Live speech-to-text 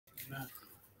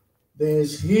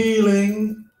There's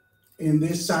healing in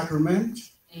this sacrament.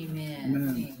 Amen.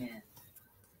 Amen.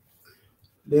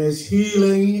 There's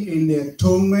healing in the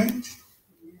atonement,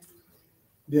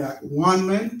 the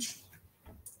one-ment.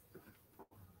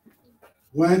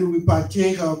 When we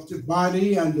partake of the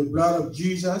body and the blood of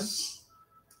Jesus,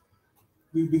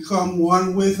 we become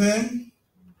one with him,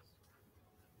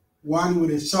 one with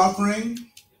his suffering.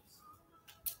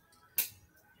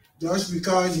 Just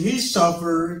because he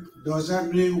suffered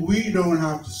doesn't mean we don't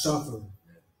have to suffer.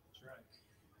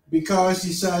 Because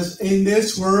he says, in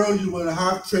this world you will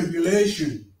have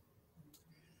tribulation,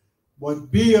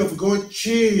 but be of good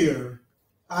cheer.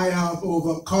 I have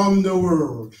overcome the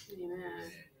world.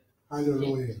 Amen.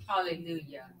 Hallelujah.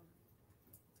 Hallelujah.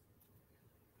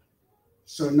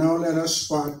 So now let us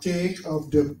partake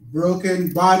of the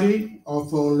broken body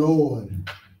of our Lord.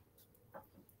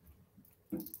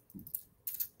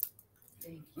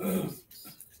 Thank you.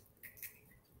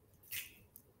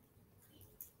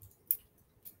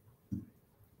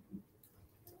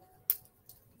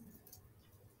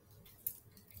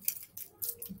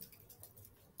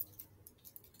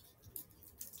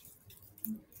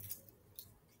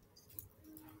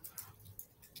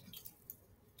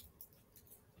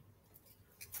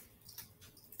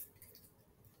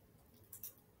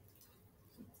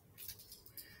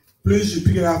 Please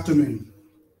repeat after me.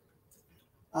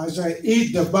 As I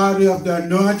eat the body of the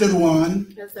Anointed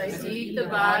One, As I eat the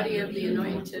body of the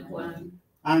Anointed One,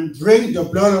 and drink the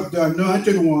blood of the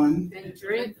Anointed One, and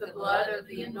drink the blood of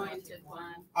the Anointed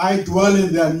One, I dwell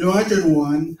in the Anointed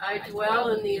One, I dwell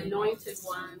in the Anointed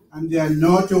One, and the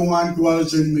Anointed One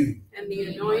dwells in me. and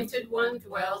the Anointed One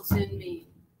dwells in me.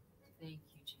 Thank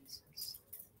you, Jesus.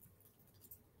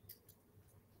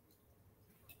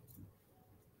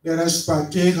 Let us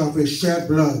partake of his shed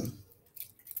blood.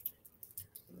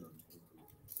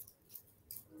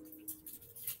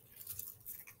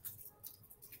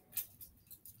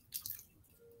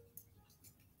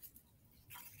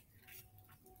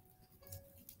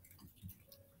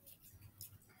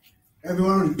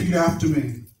 Everyone repeat after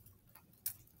me.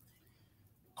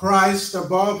 Christ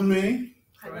above me,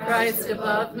 Christ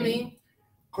above me,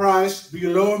 Christ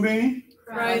below me,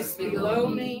 Christ below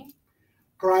me,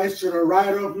 Christ to the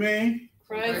right of me,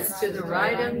 Christ to the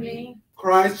right of me,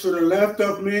 Christ to the left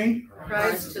of me,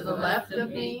 Christ to the left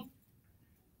of me,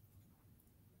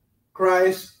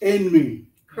 Christ in me,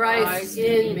 Christ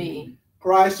in me,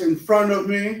 Christ in front of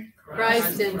me,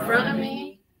 Christ in front of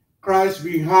me, Christ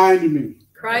behind me.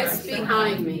 Christ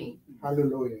behind me.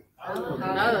 Hallelujah.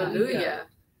 Hallelujah.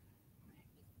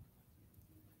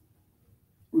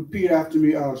 Repeat after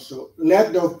me also.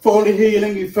 Let the full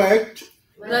healing effect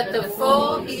Let the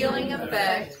full healing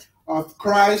effect of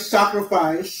Christ's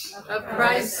sacrifice of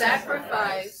Christ's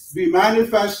sacrifice be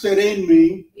manifested in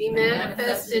me be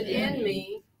manifested in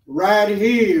me right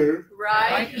here,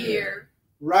 right here,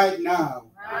 right now.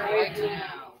 right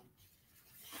now.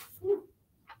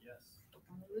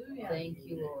 Thank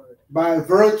you, Lord. By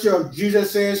virtue of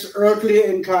Jesus' earthly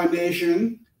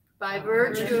incarnation, By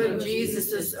virtue of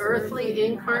Jesus' earthly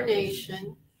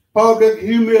incarnation, public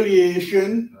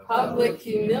humiliation, public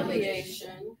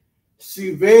humiliation,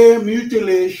 severe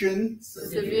mutilation,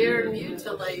 severe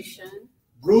mutilation,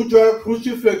 brutal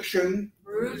crucifixion,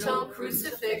 brutal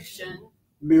crucifixion,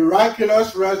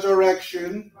 miraculous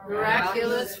resurrection,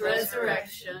 miraculous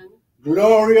resurrection,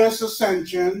 glorious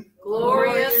ascension,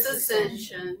 glorious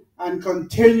ascension, and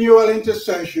continual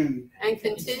intercession, and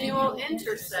continual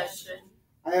intercession,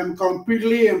 I am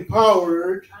completely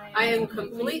empowered I am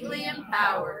completely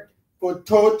empowered for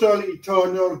total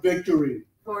eternal victory.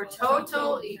 for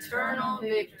total eternal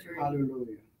victory.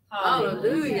 Hallelujah.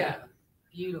 Hallelujah.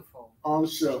 Beautiful.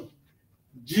 Also,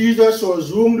 Jesus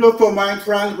was wounded for my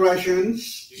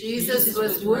transgressions. Jesus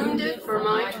was wounded for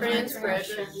my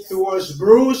transgressions. He was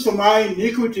bruised for my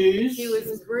iniquities. He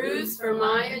was bruised for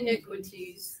my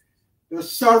iniquities. The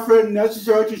suffering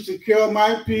necessary to secure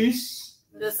my peace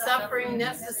The suffering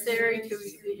necessary to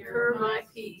secure my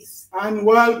peace and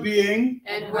well-being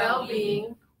and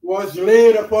well-being was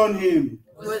laid upon him.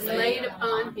 was laid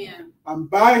upon him. And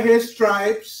by his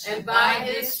stripes, And by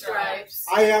his stripes,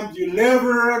 I am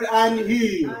delivered and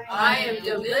healed. I am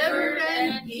delivered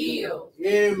and healed.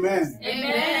 Amen.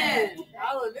 Amen.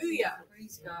 Hallelujah.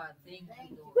 Praise God. Thank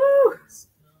you, Lord.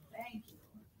 Thank you.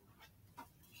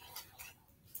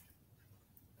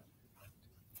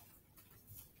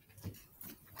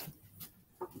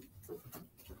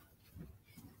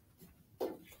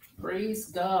 Praise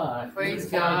God.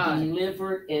 Praise You are God.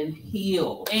 Delivered and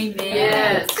healed. Amen.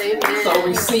 Yes, amen. So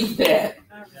receive that.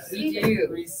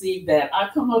 receive that. I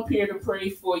come up here to pray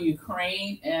for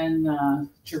Ukraine and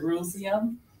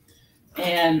Jerusalem,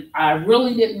 and I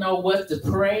really didn't know what to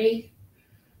pray,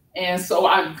 and so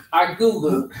I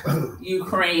Googled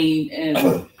Ukraine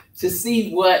and to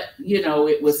see what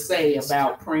it would say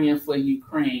about praying for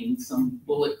Ukraine. Some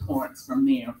bullet points from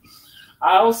there.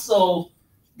 I also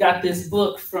got this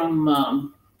book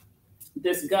from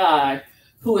this guy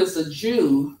who is a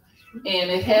Jew,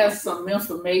 and it has some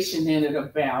information in it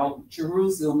about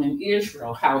Jerusalem and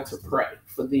Israel, how to pray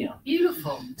for them.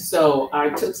 Beautiful. So I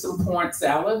took some points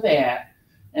out of that.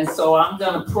 And so I'm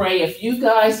going to pray. If you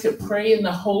guys could pray in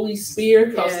the Holy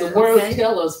Spirit, because the word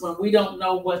tells us when we don't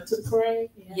know what to pray,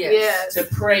 to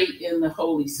pray in the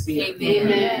Holy Spirit.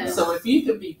 Amen. So if you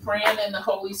could be praying in the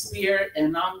Holy Spirit,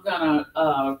 and I'm going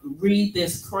to read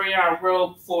this prayer I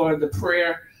wrote for the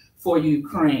prayer for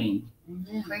Ukraine.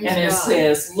 Praise And it God.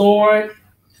 says, Lord,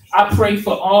 I pray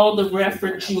for all the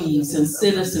refugees and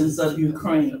citizens of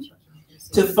Ukraine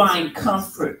to find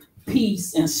comfort,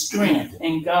 peace, and strength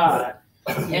in God,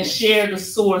 and share the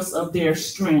source of their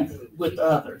strength with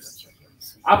others.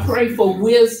 I pray for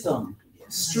wisdom,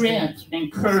 strength,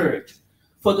 and courage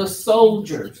for the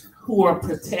soldiers who are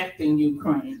protecting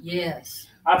Ukraine. Yes.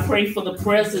 I pray for the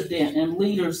president and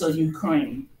leaders of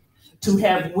Ukraine to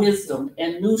have wisdom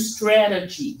and new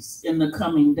strategies in the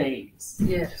coming days.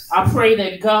 Yes. I pray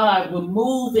that God will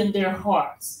move in their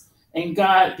hearts and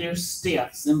guide their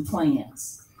steps and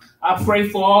plans. I pray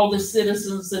for all the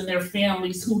citizens and their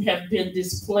families who have been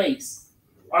displaced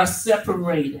or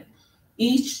separated,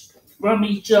 each from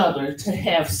each other, to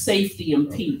have safety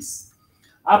and peace.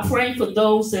 I pray for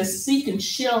those that seeking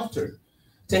shelter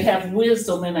to have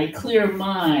wisdom and a clear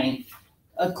mind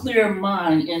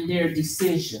in their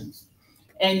decisions.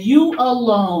 And you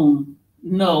alone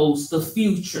knows the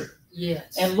future.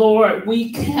 Yes. And Lord,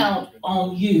 we count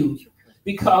on you,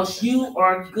 because you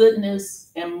are goodness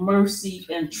and mercy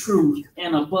and truth.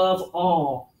 And above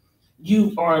all,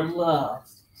 you are love.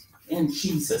 In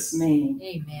Jesus' name.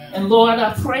 Amen. And Lord,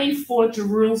 I pray for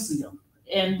Jerusalem.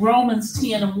 In Romans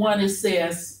 10:1, it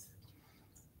says,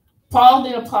 Paul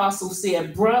the apostle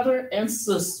said, brother and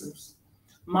sisters,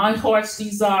 my heart's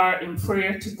desire in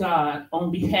prayer to God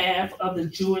on behalf of the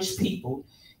Jewish people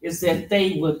is that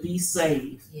they would be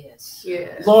saved. Yes.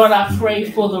 Yes. Lord, I pray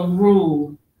for the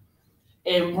rule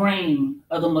and reign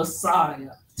of the Messiah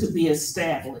to be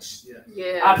established.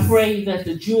 Yes. I pray that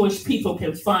the Jewish people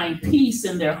can find peace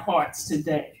in their hearts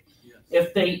today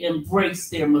if they embrace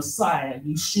their Messiah,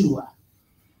 Yeshua.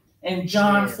 And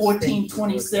John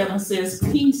 14:27 says,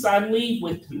 peace I leave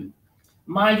with you,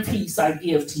 my peace I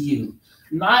give to you.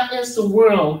 Not as the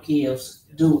world gives,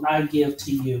 do I give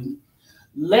to you.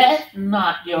 Let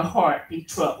not your heart be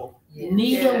troubled,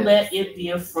 neither Yes. let it be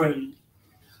afraid.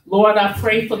 Lord, I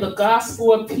pray for the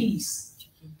gospel of peace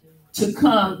to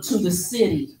come to the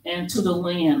city and to the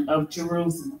land of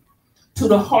Jerusalem, to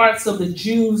the hearts of the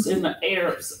Jews and the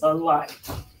Arabs alike.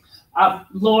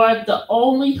 Lord, the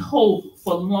only hope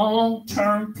for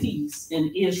long-term peace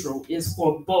in Israel is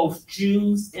for both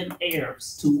Jews and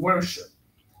Arabs to worship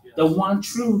the one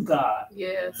true God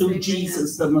Yes. through Amen.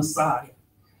 Jesus the Messiah.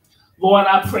 Lord,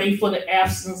 I pray for the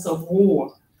absence of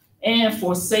war and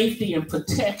for safety and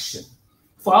protection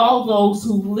for all those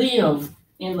who live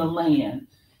in the land.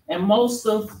 And most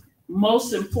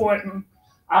important,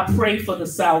 I pray for the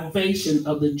salvation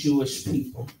of the Jewish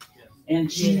people. In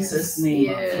Jesus'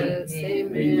 name, I pray. Yes.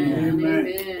 Amen.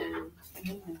 Amen.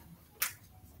 Amen.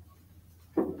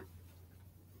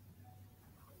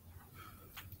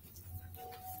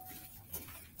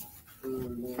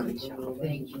 Good job.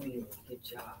 Thank you. Good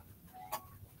job.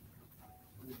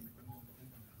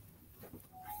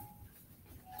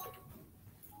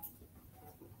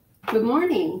 Good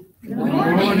morning. Good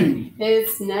morning.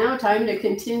 It's now time to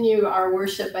continue our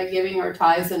worship by giving our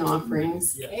tithes and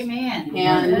offerings. Amen.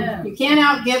 And you can't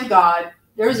outgive God.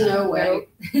 There's no way.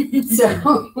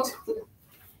 So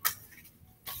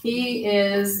He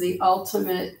is the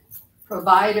ultimate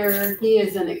provider. He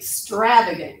is an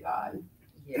extravagant God.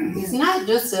 Yes. He's not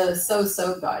just a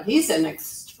so-so God. He's an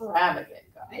extravagant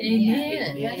God.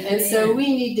 Amen. And so we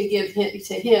need to give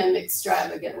to him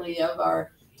extravagantly of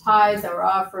our tithes, our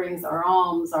offerings, our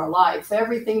alms, our life,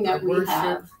 everything that we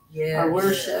have. Yes. Our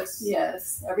worship,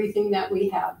 yes, everything that we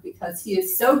have, because he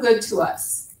is so good to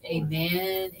us.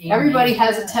 Amen. Everybody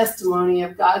has a testimony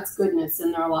of God's goodness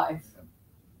in their life.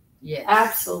 Yes.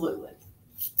 Absolutely.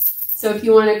 So if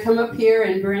you want to come up here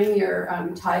and bring your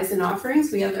tithes and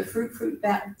offerings, we have the fruit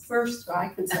first, I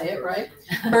can say it right,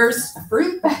 first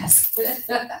fruit basket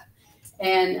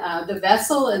and the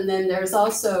vessel, and then there's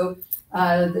also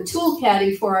the tool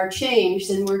caddy for our change,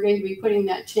 and we're going to be putting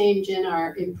that change in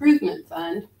our improvement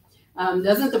fund.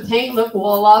 Doesn't the paint look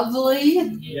lovely?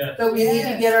 Yeah. But we need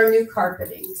to get our new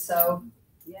carpeting. So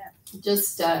Yeah.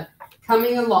 just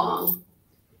coming along.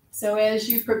 So as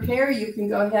you prepare, you can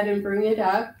go ahead and bring it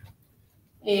up.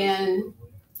 And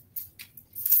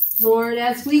Lord,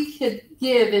 as we could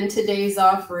give in today's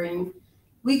offering,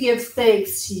 we give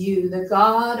thanks to you, the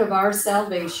God of our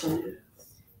salvation,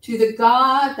 to the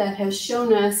God that has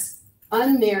shown us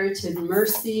unmerited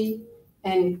mercy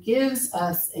and gives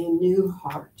us a new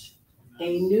heart,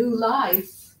 a new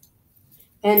life,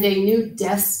 and a new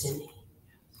destiny.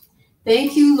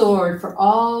 Thank you, Lord, for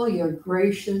all your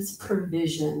gracious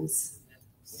provisions.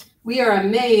 We are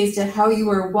amazed at how you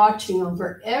are watching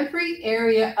over every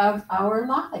area of our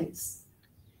lives.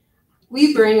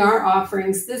 We bring our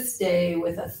offerings this day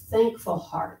with a thankful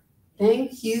heart.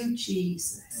 Thank you,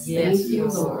 Jesus. Thank you,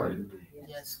 Lord.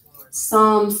 Yes, Lord.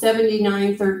 Psalm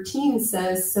 79:13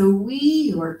 says, "So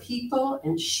we, your people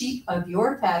and sheep of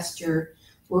your pasture,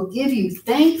 will give you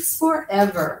thanks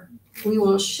forever. We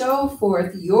will show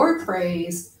forth your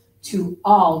praise to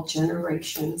all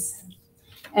generations."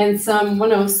 And Psalm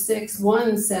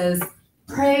 106:1 says,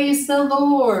 "Praise the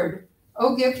Lord.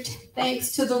 Oh, give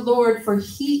thanks to the Lord, for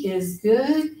he is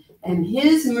good, and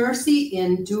his mercy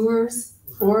endures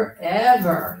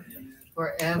forever."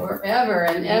 Forever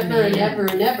and ever and ever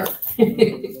and ever.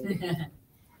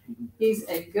 He's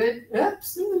a good,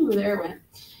 oops, there it went.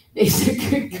 He's a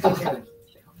good God.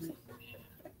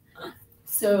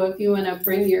 So if you want to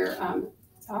bring your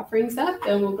offerings up,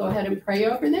 then we'll go ahead and pray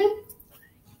over them.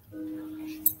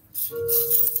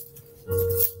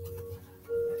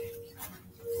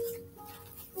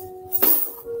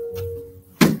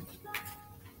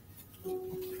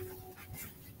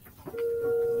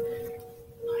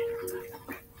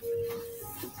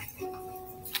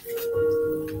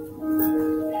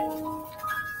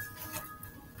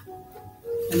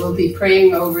 And we'll be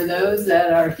praying over those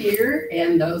that are here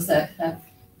and those that have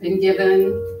been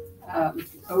given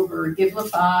over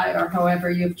Givelify or however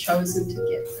you've chosen to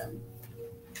give them.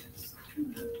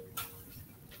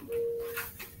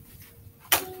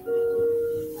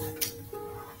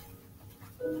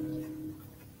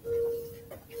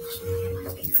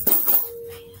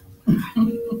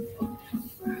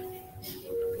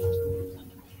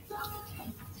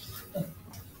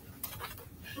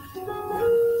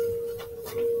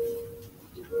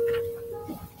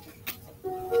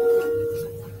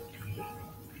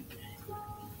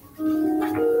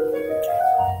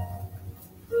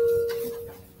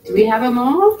 Do we have them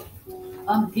all?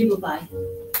 People buy.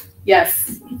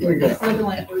 Yes. There we go.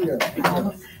 You're There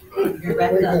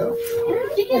back we up. go.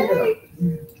 There we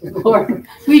go. Lord,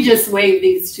 we just wave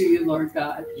these to you, Lord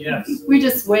God. Yes. We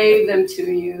just wave them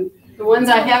to you. The ones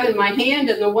I have in my hand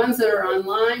and the ones that are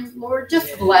online, Lord,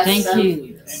 just bless Thank them.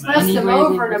 you. Bless them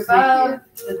over and above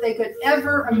that they could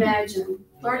ever imagine.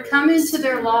 Lord, come into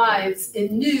their lives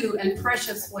in new and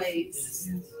precious ways.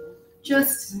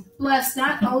 Just bless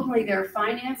not only their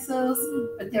finances,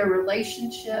 but their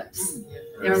relationships,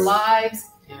 their lives,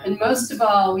 and most of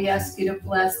all, we ask you to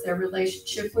bless their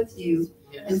relationship with you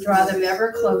and draw them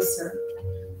ever closer.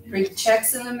 Bring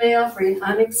checks in the mail, bring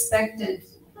unexpected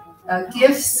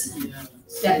gifts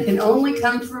that can only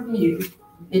come from you.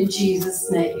 In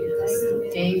Jesus' name,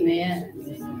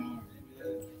 amen.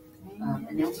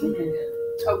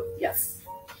 Oh, yes.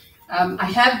 I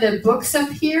have the books up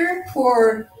here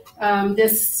for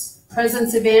this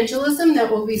Presence Evangelism that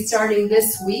will be starting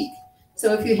this week.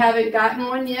 So if you haven't gotten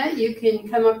one yet, you can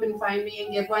come up and find me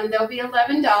and get one. They'll be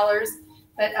 $11,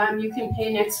 but you can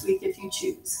pay next week if you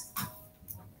choose.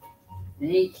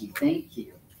 Thank you. Thank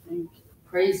you.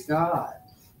 Praise God.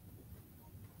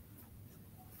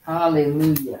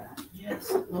 Hallelujah.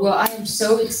 Yes. Well, I am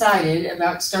so excited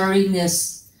about starting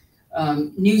this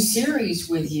new series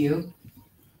with you.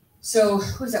 So,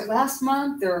 was it last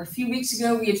month or a few weeks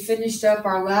ago? We had finished up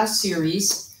our last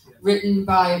series written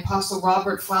by Apostle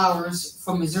Robert Flowers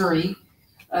from Missouri.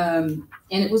 And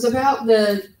it was about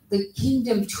the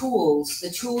kingdom tools, the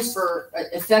tools for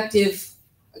effective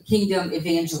kingdom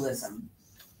evangelism.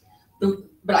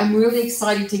 But I'm really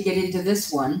excited to get into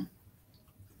this one.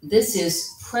 This is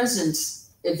presence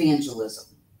evangelism.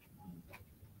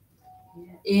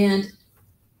 And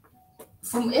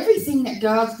from everything that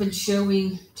God's been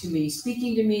showing to me,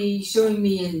 speaking to me, showing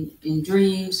me in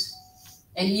dreams,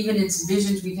 and even in some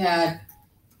visions we've had,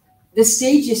 the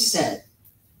stage is set.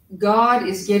 God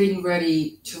is getting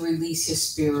ready to release his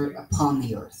spirit upon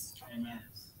the earth. Amen.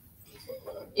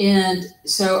 And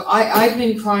so I've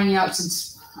been crying out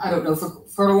since, I don't know,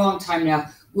 for a long time now.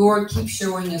 Lord, keep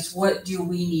showing us what do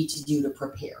we need to do to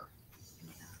prepare.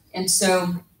 And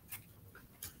so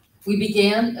we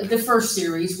began the first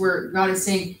series where God is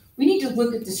saying, we need to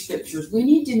look at the scriptures. We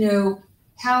need to know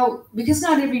how, because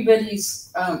not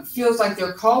everybody's feels like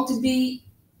they're called to be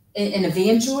an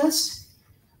evangelist.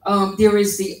 There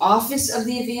is the office of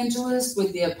the evangelist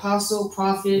with the apostle,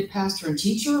 prophet, pastor, and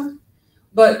teacher.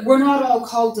 But we're not all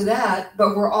called to that,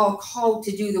 but we're all called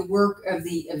to do the work of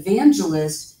the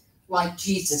evangelist like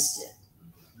Jesus did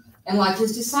and like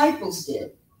his disciples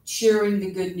did, sharing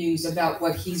the good news about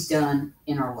what he's done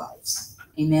in our lives.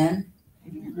 Amen?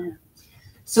 Amen.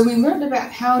 So we learned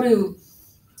about how to,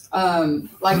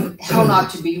 how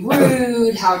not to be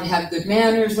rude, how to have good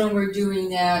manners when we're doing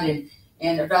that,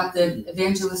 and about the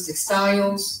evangelistic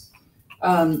styles.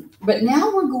 But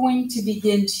now we're going to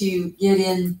begin to get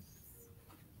in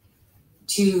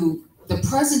to the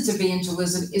presence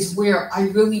evangelism is where I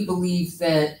really believe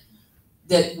that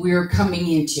we're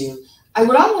coming into. I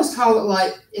would almost call it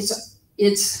like it's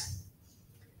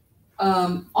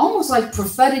almost like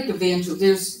prophetic evangelism.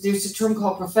 There's a term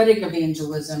called prophetic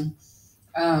evangelism,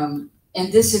 and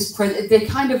this is they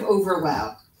kind of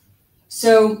overlap.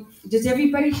 So does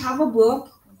everybody have a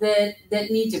book that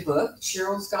needs a book?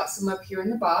 Cheryl's got some up here in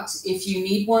the box. If you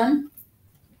need one,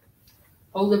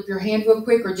 hold up your hand real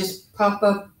quick, or just pop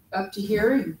up to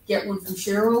here and get one from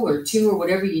Cheryl, or two, or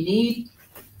whatever you need.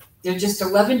 They're just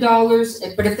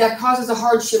 $11, but if that causes a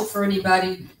hardship for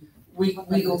anybody, we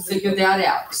will figure that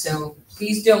out. So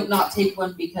please don't not take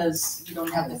one because you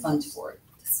don't have the funds for it.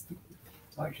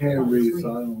 I can't read,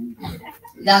 so I don't.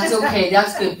 That's okay.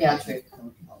 That's good, Patrick.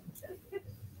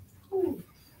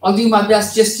 I'll do my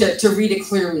best just to read it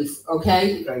clearly,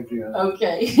 okay? Thank you.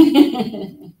 Okay.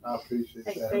 I appreciate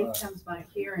Hey, that. faith comes by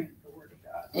hearing the word of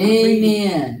God.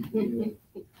 Amen.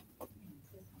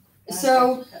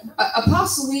 So,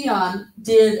 Apostle Leon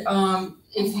did,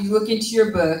 if you look into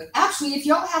your book, actually, if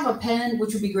y'all have a pen,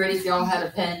 which would be great if y'all had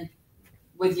a pen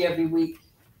with you every week.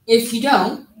 If you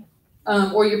don't,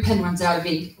 or your pen runs out of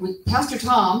ink, Pastor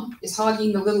Tom is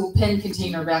hogging the little pen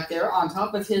container back there on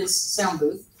top of his sound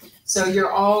booth. So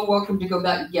you're all welcome to go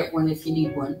back and get one if you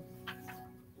need one.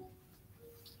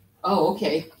 Oh,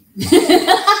 okay.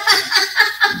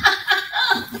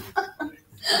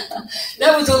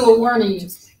 That was a little warning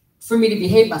for me to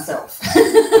behave myself.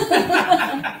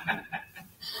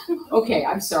 Okay,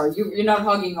 I'm sorry. You're not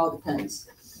hogging all the pens.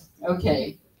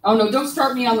 Okay. Oh, no, don't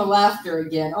start me on the laughter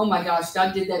again. Oh, my gosh.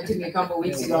 God did that to me a couple of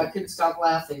weeks ago. I couldn't stop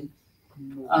laughing.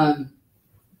 That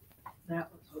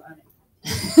was funny.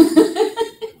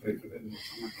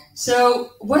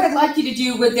 So what I'd like you to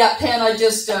do with that pen I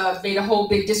just made a whole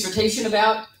big dissertation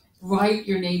about, write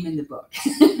your name in the book.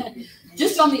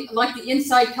 Just on the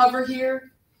inside cover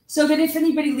here, so that if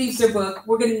anybody leaves their book,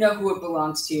 we're going to know who it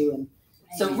belongs to. And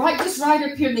so just right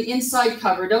up here in the inside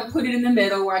cover. Don't put it in the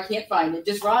middle where I can't find it.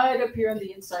 Just right up here on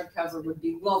the inside cover would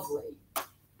be lovely.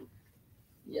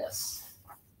 Yes.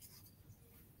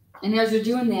 And as you're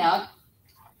doing that,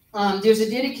 there's a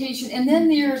dedication, and then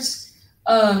there's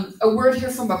a word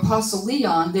here from Apostle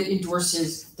Leon that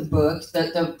endorses the book,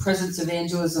 the Presence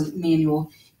Evangelism Manual.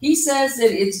 He says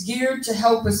that it's geared to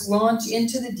help us launch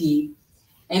into the deep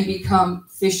and become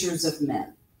fishers of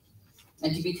men,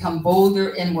 and to become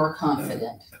bolder and more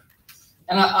confident.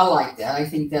 And I like that. I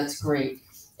think that's great.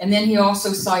 And then he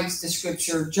also cites the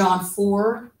scripture, John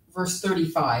 4, verse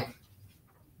 35.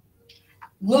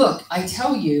 Look, I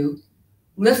tell you,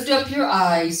 lift up your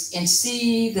eyes and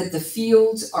see that the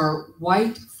fields are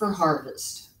white for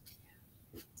harvest.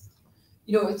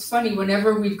 You know, it's funny,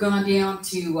 whenever we've gone down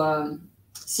to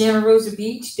Santa Rosa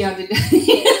Beach, down to,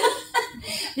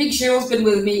 I think Cheryl's been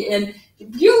with me, and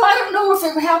I don't know if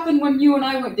it happened when you and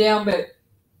I went down, but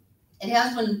it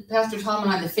has when Pastor Tom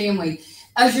and I, the family,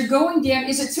 as you're going down,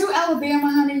 is it through Alabama,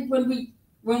 honey,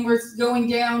 when we're going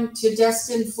down to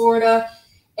Destin, Florida,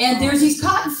 and there's these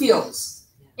cotton fields.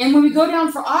 And when we go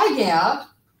down for IGAP,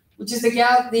 which is the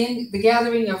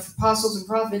gathering of apostles and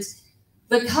prophets,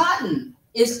 the cotton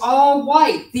is all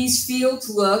white. These fields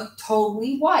look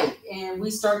totally white. And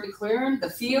we start declaring the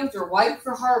fields are white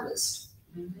for harvest.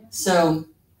 So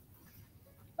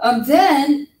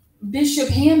then Bishop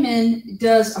Hammond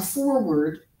does a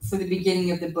foreword for the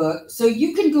beginning of the book. So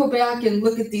you can go back and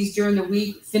look at these during the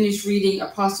week, finish reading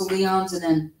Apostle Leon's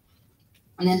and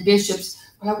then Bishop's.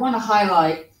 But I want to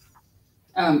highlight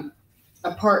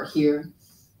a part here.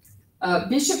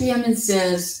 Bishop Hammond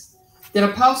says that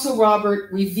Apostle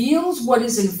Robert reveals what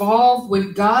is involved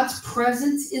when God's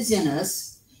presence is in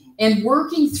us and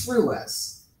working through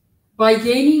us. By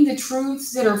gaining the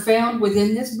truths that are found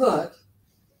within this book,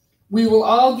 we will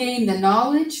all gain the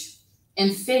knowledge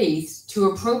and faith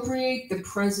to appropriate the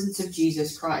presence of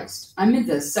Jesus Christ. I'm in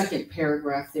the second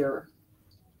paragraph there.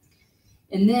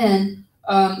 And then,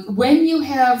 when you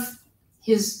have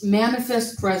his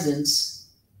manifest presence,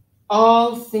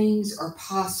 all things are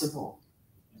possible.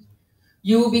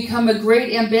 You will become a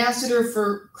great ambassador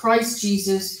for Christ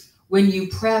Jesus when you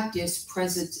practice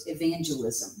presence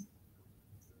evangelism.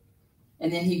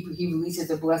 And then he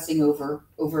releases a blessing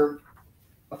over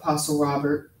Apostle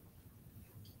Robert.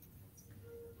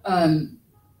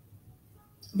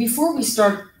 Before we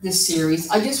start this series,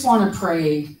 I just want to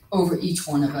pray over each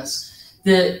one of us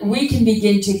that we can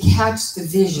begin to catch the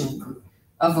vision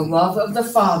of the love of the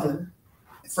Father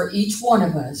for each one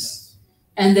of us,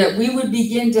 and that we would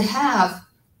begin to have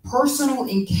personal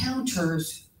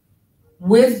encounters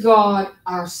with God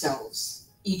ourselves,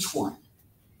 each one.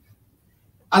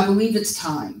 I believe it's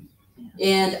time.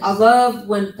 And I love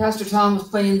when Pastor Tom was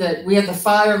playing that we have the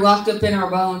fire locked up in our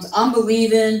bones. I'm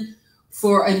believing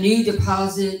for a new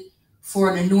deposit,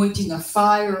 for an anointing of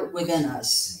fire within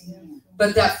us.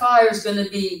 But that fire is going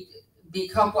to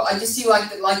become, I just see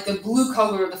like the blue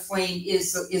color of the flame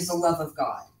is the love of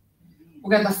God.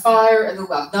 We're got the fire and the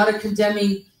love, not a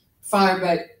condemning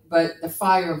fire, but the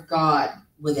fire of God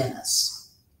within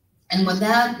us. And when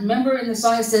that, remember in the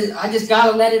song it said, I just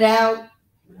got to let it out,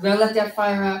 got to let that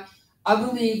fire out. I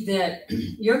believe that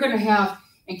you're going to have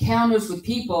encounters with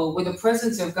people where the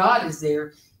presence of God is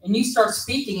there, and you start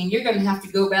speaking, and you're going to have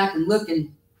to go back and look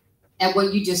at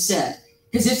what you just said,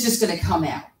 because it's just going to come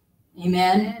out.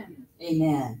 Amen?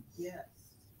 Amen. Yes.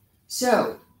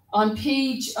 So, on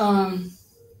page,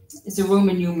 it's a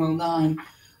Roman numeral 9,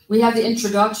 we have the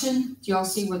introduction. Do y'all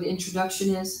see where the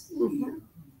introduction is? Mm-hmm.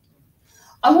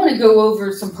 I want to go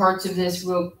over some parts of this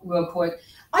real quick.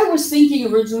 I was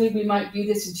thinking originally we might do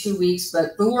this in 2 weeks,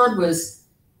 but the Lord was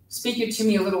speaking to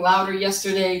me a little louder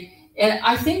yesterday. And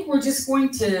I think we're just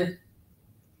going to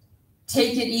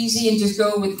take it easy and just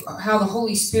go with how the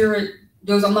Holy Spirit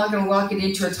goes. I'm not going to lock it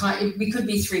into a time. We could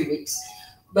be 3 weeks,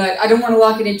 but I don't want to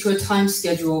lock it into a time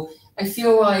schedule. I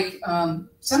feel like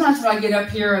sometimes when I get up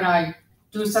here and I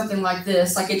do something like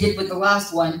this, like I did with the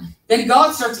last one, then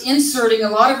God starts inserting a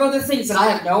lot of other things that I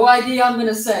have no idea I'm going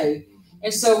to say.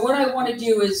 And so what I want to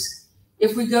do is,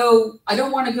 if we go, I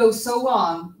don't want to go so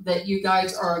long that you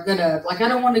guys are going to, like, I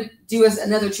don't want to do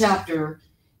another chapter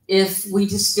if we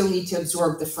just still need to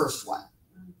absorb the first one.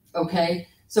 Okay?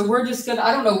 So we're just going to,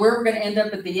 I don't know where we're going to end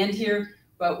up at the end here,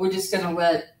 but we're just going to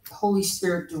let the Holy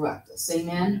Spirit direct us.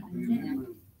 Amen?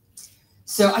 Amen.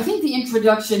 So I think the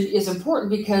introduction is important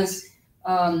because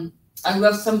I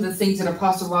love some of the things that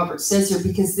Apostle Robert says here,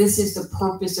 because this is the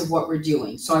purpose of what we're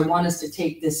doing. So I want us to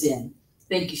take this in.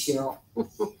 Thank you, Cheryl.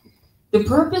 The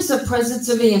purpose of presence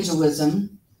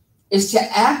evangelism is to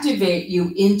activate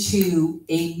you into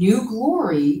a new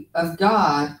glory of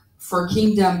God for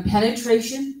kingdom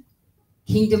penetration,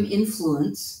 kingdom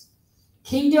influence,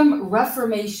 kingdom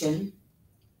reformation,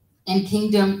 and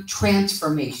kingdom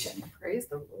transformation. Praise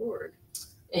the Lord.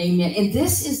 Amen. And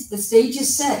this is, the stage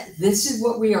is set. This is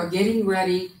what we are getting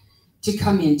ready to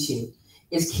come into,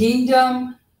 is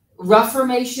kingdom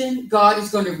reformation. God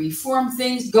is going to reform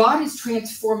things. God is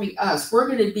transforming us. We're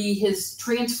going to be his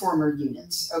transformer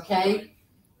units, okay?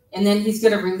 And then he's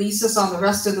going to release us on the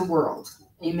rest of the world.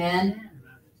 Amen.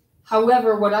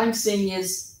 However, what I'm saying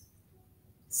is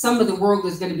some of the world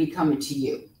is going to be coming to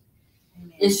you.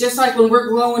 Amen. It's just like when we're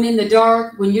glowing in the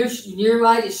dark, when your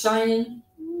light is shining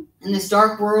in this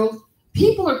dark world,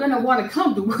 people are going to want to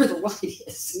come to where the light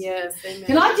is. Yes, amen.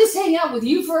 Can I just hang out with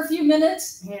you for a few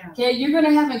minutes? Yeah. Okay, you're going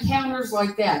to have encounters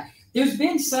like that. There's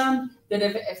been some that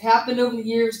have happened over the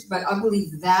years, but I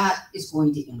believe that is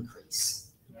going to increase.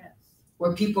 Yes.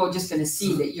 Where people are just going to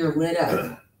see that you're lit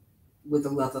up with the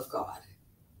love of God.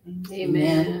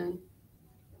 Amen.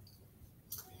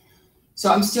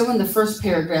 So I'm still in the first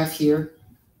paragraph here,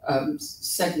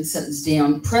 second sentence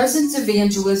down. Presence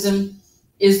evangelism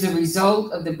is the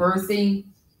result of the birthing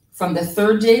from the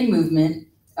Third Day Movement,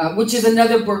 which is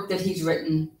another book that he's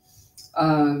written.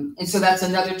 And so that's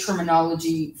another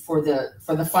terminology for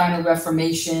the final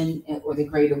Reformation or the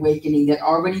Great Awakening that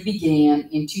already began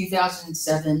in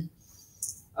 2007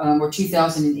 or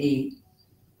 2008.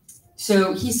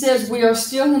 So he says we are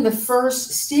still in the first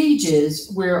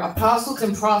stages where apostles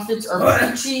and prophets are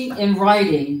preaching and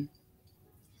writing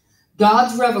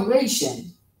God's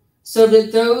revelation, so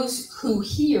that those who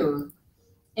hear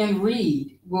and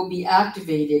read will be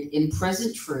activated in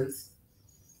present truth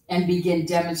and begin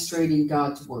demonstrating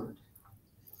God's word.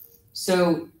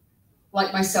 So,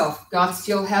 like myself, God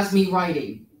still has me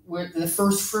writing. Where the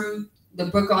first fruit, the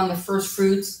book on the first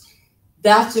fruits,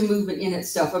 that's a movement in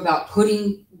itself about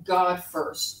putting God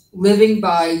first, living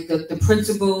by the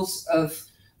principles of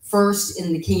first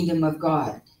in the kingdom of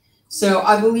God. So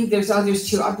I believe there's others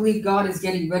too. I believe God is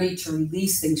getting ready to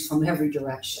release things from every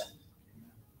direction.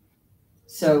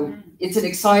 So it's an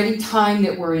exciting time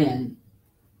that we're in.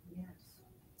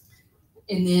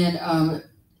 And then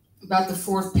about the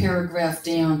fourth paragraph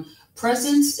down,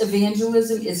 presence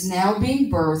evangelism is now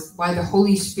being birthed by the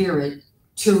Holy Spirit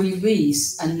to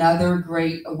release another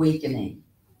great awakening.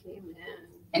 Amen.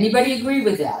 Anybody agree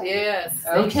with that? Yes.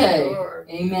 Okay.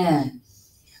 Amen.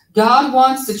 God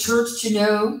wants the church to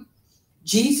know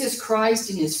Jesus Christ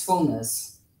in his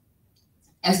fullness.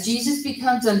 As Jesus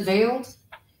becomes unveiled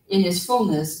in his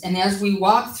fullness, and as we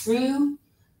walk through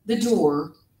the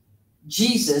door,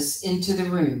 Jesus into the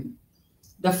room,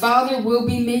 the Father will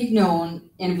be made known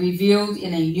and revealed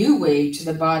in a new way to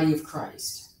the body of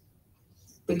Christ.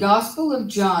 The Gospel of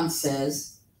John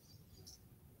says,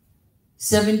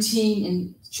 17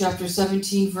 in chapter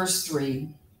 17, verse 3,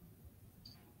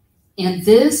 and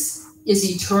this is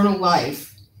eternal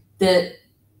life, that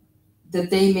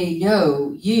they may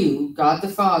know you, God the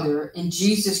Father, and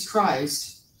Jesus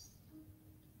Christ,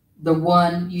 the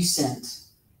one you sent.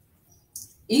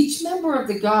 Each member of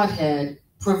the Godhead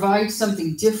provides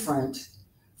something different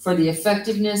for the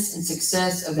effectiveness and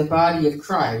success of the body of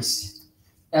Christ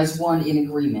as one in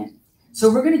agreement.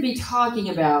 So we're going to be talking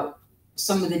about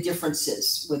some of the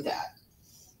differences with that,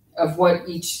 of what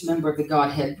each member of the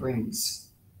Godhead brings.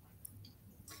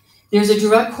 There's a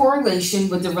direct correlation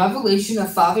with the revelation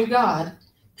of Father God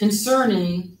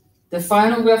concerning the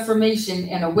final reformation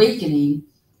and awakening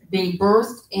being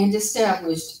birthed and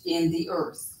established in the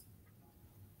earth.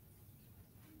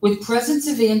 With presence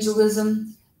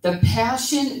evangelism, the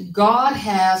passion God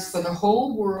has for the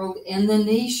whole world and the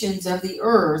nations of the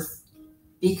earth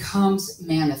becomes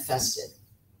manifested.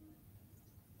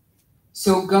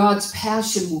 So God's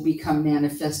passion will become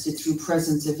manifested through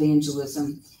presence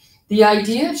evangelism. The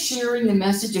idea of sharing the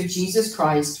message of Jesus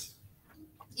Christ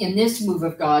in this move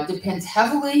of God depends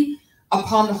heavily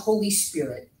upon the Holy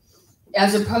Spirit,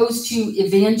 as opposed to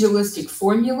evangelistic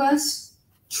formulas,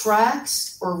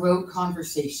 tracts, or rote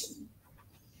conversation.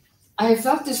 I have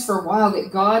felt this for a while,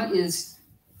 that God is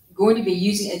going to be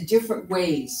using it in different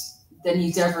ways than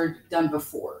he's ever done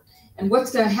before. And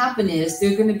what's going to happen is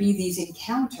there are going to be these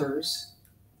encounters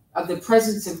of the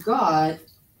presence of God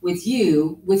with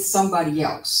you, with somebody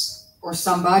else, or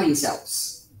somebody's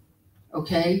else.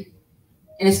 Okay?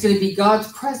 And it's going to be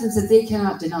God's presence that they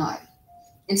cannot deny.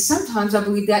 And sometimes I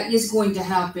believe that is going to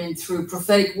happen through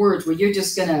prophetic words, where you're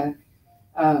just going to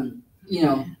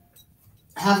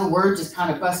have a word just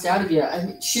kind of bust out of you.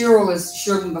 Cheryl was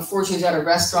showed me before, she was at a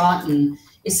restaurant, and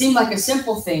it seemed like a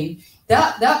simple thing.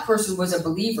 That person was a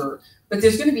believer, but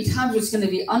there's going to be times where it's going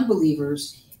to be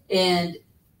unbelievers, and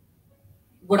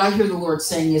what I hear the Lord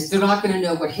saying is they're not going to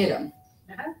know what hit them,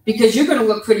 because you're going to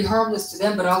look pretty harmless to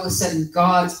them, but all of a sudden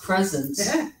God's presence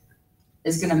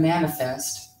is going to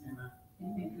manifest.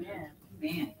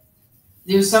 Amen.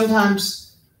 There's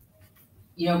sometimes,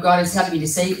 God has had me to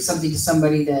say something to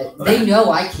somebody that they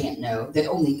know I can't know, that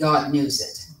only God knows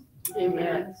it.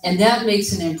 Amen. And that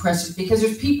makes an impression, because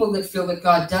there's people that feel that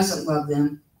God doesn't love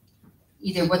them,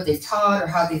 either what they've taught or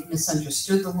how they've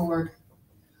misunderstood the Lord.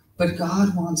 But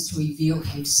God wants to reveal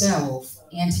himself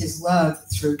and his love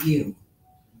through you.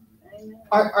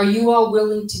 Are you all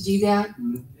willing to do that?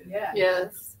 Yeah.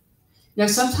 Yes. Now,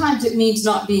 sometimes it means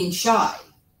not being shy.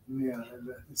 Yeah.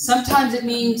 Sometimes it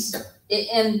means,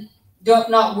 and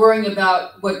not worrying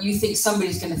about what you think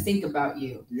somebody's going to think about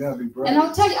you. You gotta be brave. And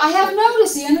I'll tell you, I have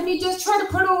noticed the enemy just try to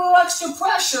put a little extra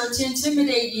pressure to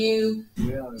intimidate you,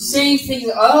 saying things,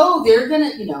 they're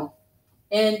going to,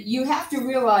 and you have to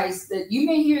realize that you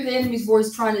may hear the enemy's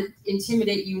voice trying to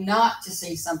intimidate you not to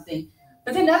say something,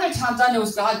 but then other times I know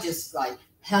God just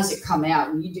has it come out,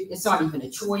 and it's not even a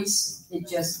choice.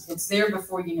 It's there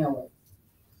before you know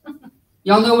it.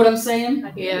 Y'all know what I'm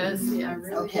saying? Yes. Yeah.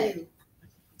 Okay.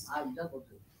 I doubled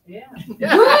it. Yeah.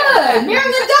 Good.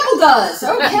 Miriam double does.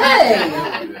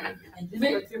 Okay. And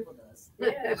Jennifer triple does.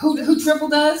 Yeah. Who triple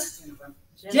does?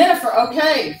 Jennifer.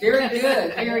 Okay. Very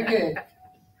good. Very good.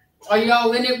 Are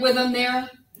y'all in it with them there?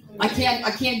 I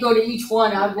can't go to each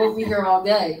one. I won't be here all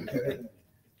day.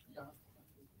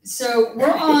 So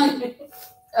we're on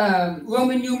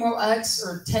Roman numeral X,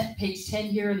 or page 10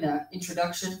 here in the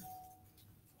introduction.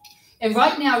 And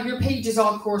right now, your pages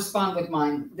all correspond with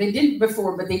mine. They didn't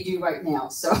before, but they do right now.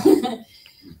 So,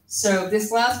 so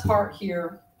this last part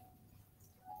here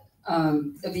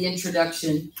of the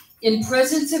introduction, in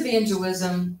presence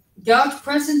evangelism, God's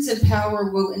presence and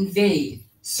power will invade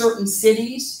certain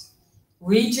cities,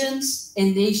 regions,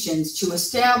 and nations to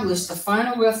establish the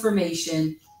final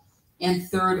Reformation and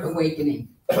Third Awakening.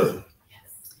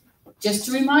 Just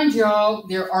to remind y'all,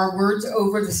 there are words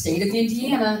over the state of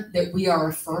Indiana that we are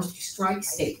a first strike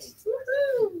state.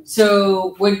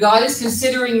 So when God is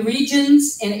considering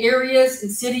regions and areas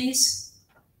and cities,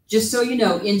 just so you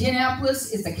know,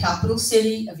 Indianapolis is the capital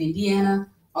city of Indiana.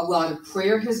 A lot of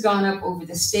prayer has gone up over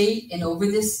the state and over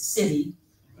this city.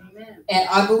 Amen. And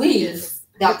I believe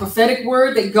that prophetic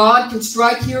word that God can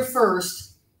strike here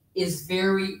first is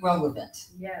very relevant.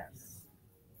 Yes.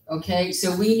 Okay,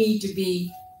 so we need to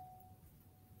be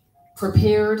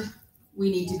prepared. We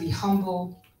need to be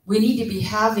humble. We need to be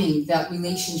having that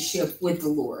relationship with the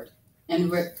Lord.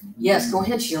 And yes, go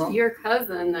ahead, Cheryl. Your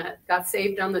cousin that got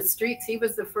saved on the streets, he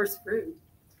was the first fruit.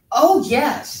 Oh,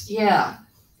 yes, yeah.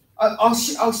 I'll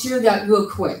share that real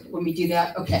quick when we do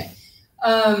that. Okay.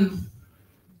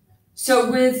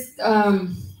 So with, I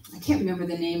can't remember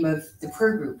the name of the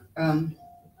prayer group.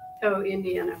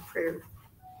 Indiana prayer.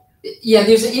 Yeah,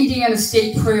 there's an Indiana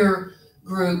State prayer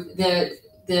group that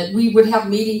we would have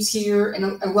meetings here,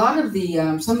 and a lot of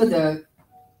the some of the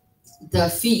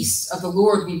feasts of the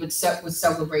Lord we would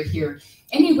celebrate here.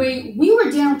 Anyway, we were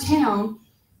downtown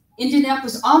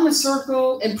Indianapolis on the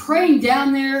circle and praying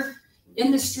down there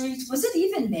in the streets. Was it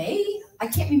even May? I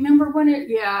can't remember when it.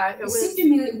 Yeah, It seemed to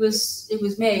me that it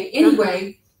was May.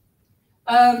 Anyway,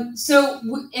 and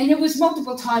it was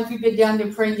multiple times we've been down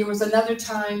there praying. There was another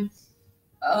time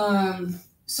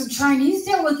some Chinese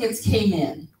delegates came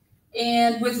in,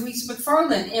 and with Lisa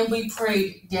McFarland, and we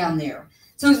prayed down there.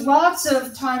 So there's lots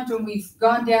of times when we've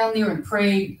gone down there and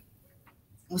prayed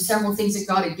with several things that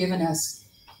God had given us.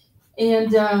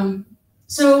 And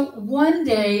so one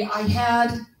day I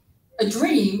had a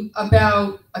dream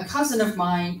about a cousin of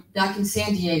mine back in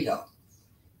San Diego.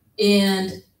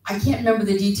 And I can't remember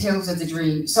the details of the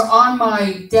dream. So on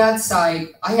my dad's side,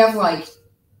 I have like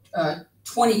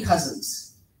 20 cousins.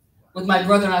 With my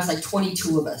brother and I, it's like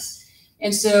 22 of us.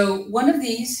 And so one of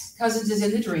these cousins is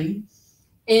in the dream.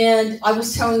 And I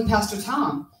was telling Pastor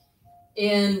Tom,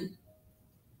 and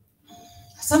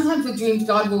sometimes with dreams,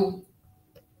 God will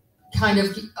kind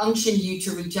of unction you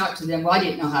to reach out to them. Well, I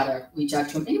didn't know how to reach out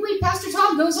to him. Anyway, Pastor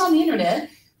Tom goes on the internet,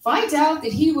 finds out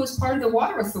that he was part of the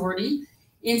water authority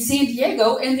in San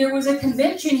Diego, and there was a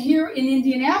convention here in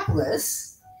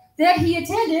Indianapolis that he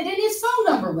attended, and his phone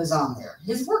number was on there,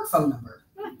 his work phone number.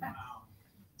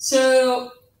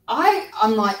 So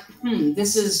I'm like,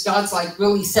 this is, God's like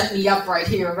really set me up right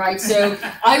here, right? So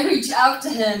I reach out to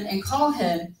him and call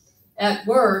him at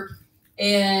work,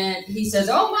 and he says,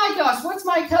 oh my gosh, what's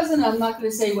my cousin? I'm not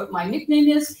going to say what my nickname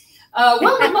is.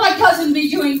 What would my cousin be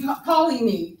doing calling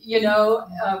me? You know,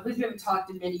 we haven't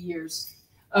talked in many years.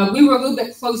 We were a little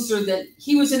bit closer that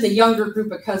he was in the younger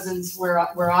group of cousins where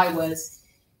I was.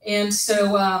 And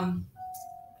so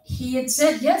he had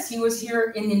said, yes, he was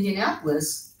here in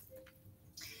Indianapolis.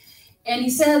 And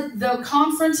he said the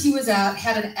conference he was at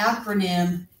had an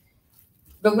acronym.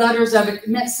 The letters of it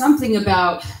meant something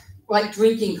about like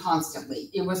drinking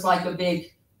constantly. It was like a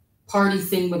big party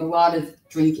thing with a lot of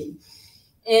drinking.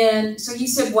 And so he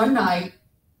said one night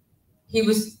he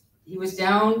was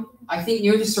down, I think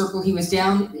near the circle. He was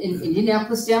down in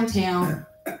Indianapolis downtown,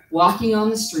 walking on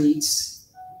the streets,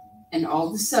 and all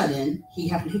of a sudden he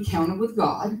had an encounter with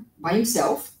God by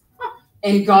himself.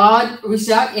 And God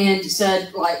reached out and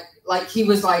said, like he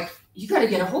was like, you got to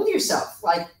get a hold of yourself.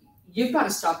 Like, you've got to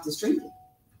stop this drinking.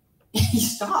 He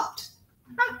stopped.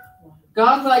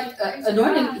 God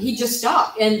anointed him. He just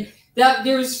stopped. And that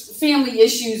there's family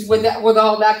issues with that, with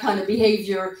all that kind of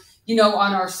behavior, you know,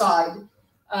 on our side.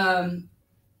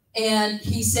 And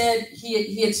he said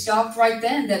he had stopped right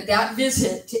then. That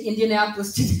visit to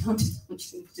Indianapolis to downtown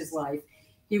changed his life.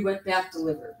 He went back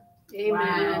delivered.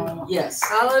 Amen. Wow. Yes.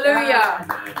 Hallelujah.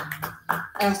 And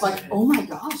I was like, oh my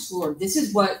gosh, Lord, this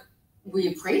is what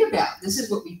we prayed about. This is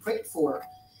what we prayed for.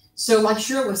 So like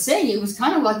Cheryl was saying, it was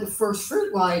kind of like the first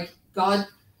fruit, like God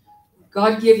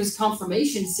gave us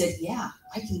confirmation, said, yeah,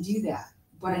 I can do that.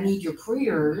 But I need your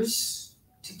prayers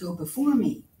to go before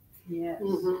me. Yeah.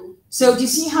 Mm-hmm. So do you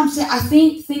see how I'm saying? I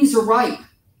think things are ripe.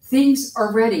 Things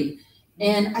are ready.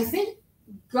 And I think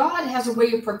God has a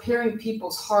way of preparing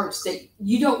people's hearts that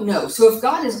you don't know. So if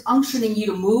God is unctioning you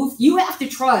to move, you have to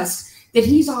trust that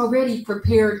he's already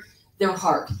prepared their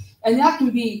heart. And that can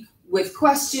be with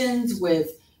questions,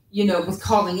 with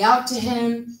calling out to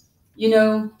him,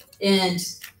 and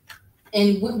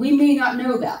we may not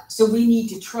know that. So we need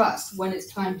to trust when it's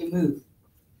time to move.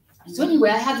 So anyway,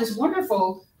 I had this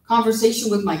wonderful conversation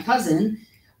with my cousin.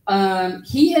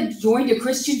 He had joined a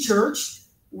Christian church,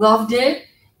 loved it.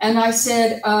 And I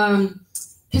said,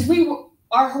 because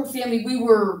our whole family, we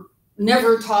were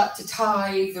never taught to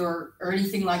tithe or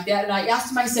anything like that. And I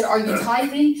asked him, I said, are you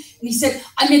tithing? And he said,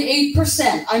 I'm at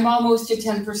 8%. I'm almost to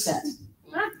 10%.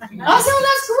 I said, oh,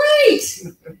 that's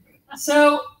great.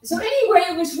 So anyway,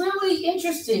 it was really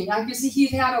interesting. I could see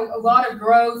he'd had a lot of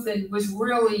growth and was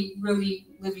really, really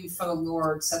living for the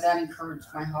Lord. So that encouraged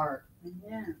my heart.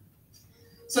 Yeah.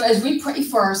 So as we pray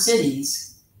for our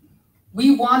cities,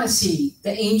 we want to see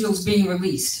the angels being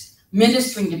released,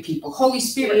 ministering to people, Holy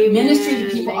Spirit, Amen. Ministering to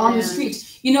people on the Amen.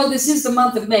 streets. You know, this is the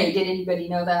month of May. Did anybody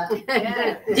know that?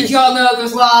 Yeah. Did y'all know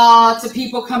there's lots of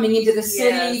people coming into the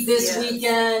city Yes, this yes.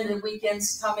 weekend and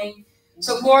weekends coming?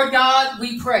 So Lord God,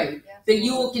 we pray that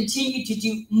you will continue to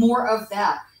do more of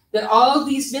that. That all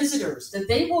these visitors, that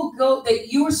they will go,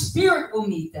 that your Spirit will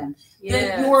meet them.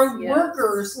 That your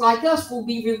workers like us will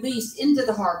be released into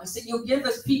the harvest. That you'll give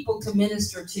us people to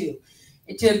minister to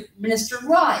minister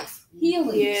life,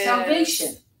 healing, Yes.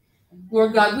 salvation.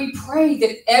 Lord God, we pray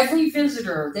that every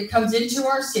visitor that comes into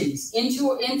our cities,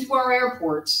 into our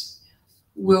airports,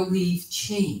 will leave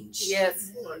changed.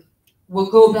 Yes, Lord. Will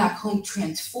go back home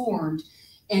transformed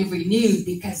and renewed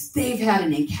because they've had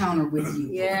an encounter with you.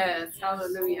 Yes,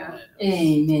 hallelujah.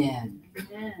 Amen.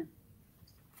 Amen.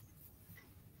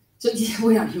 So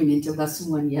we're not even into lesson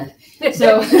 1 yet.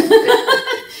 So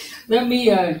let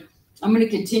me, I'm going to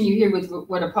continue here with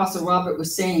what Apostle Robert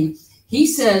was saying. He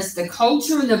says the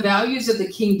culture and the values of the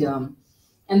kingdom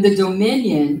and the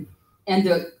dominion and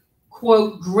the,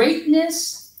 quote,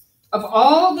 greatness of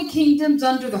all the kingdoms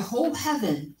under the whole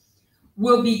heaven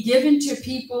will be given to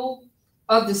people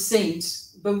of the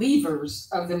saints, believers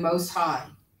of the Most High.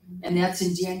 And that's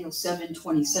in Daniel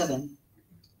 7:27.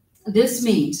 This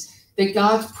means that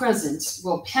God's presence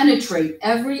will penetrate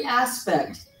every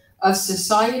aspect of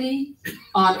society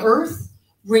on earth,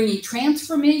 bringing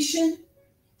transformation,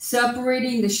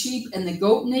 separating the sheep and the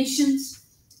goat nations,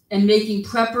 and making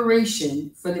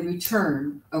preparation for the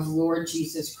return of Lord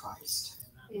Jesus Christ.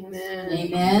 Amen.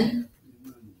 Amen.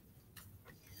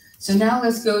 So now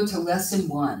let's go to lesson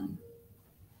 1.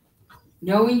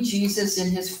 Knowing Jesus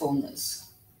in his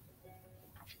fullness.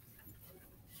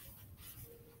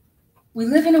 We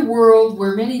live in a world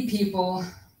where many people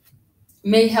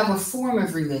may have a form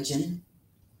of religion,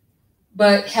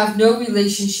 but have no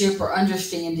relationship or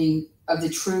understanding of the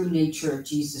true nature of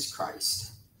Jesus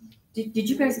Christ. Did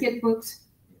you guys get books?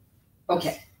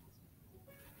 Okay.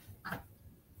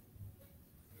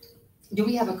 Do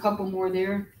we have a couple more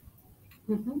there?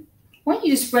 Mm-hmm. Why don't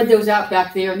you just spread those out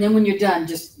back there, and then when you're done,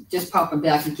 just pop them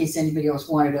back in case anybody else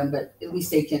wanted them, but at least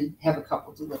they can have a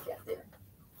couple to look at there.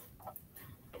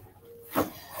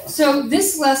 So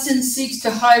this lesson seeks to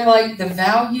highlight the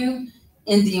value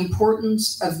and the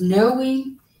importance of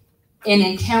knowing and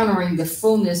encountering the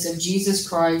fullness of Jesus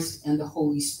Christ and the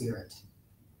Holy Spirit.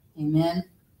 Amen.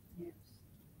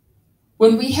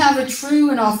 When we have a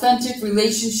true and authentic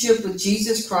relationship with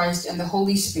Jesus Christ and the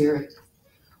Holy Spirit,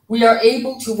 we are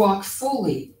able to walk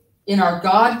fully in our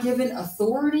God-given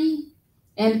authority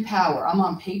and power. I'm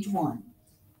on page 1.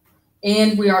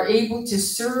 And we are able to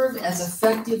serve as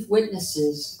effective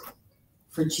witnesses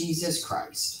for Jesus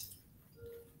Christ.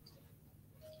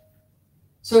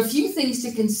 So a few things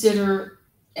to consider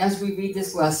as we read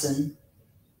this lesson.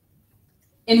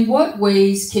 In what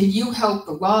ways can you help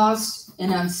the lost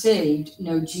and unsaved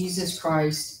know Jesus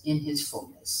Christ in his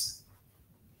fullness?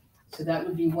 So that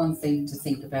would be one thing to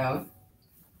think about.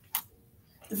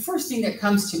 The first thing that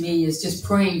comes to me is just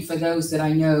praying for those that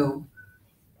I know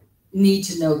need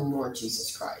to know the Lord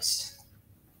Jesus Christ.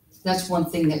 That's one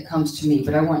thing that comes to me,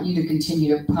 but I want you to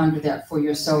continue to ponder that for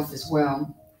yourself as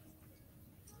well.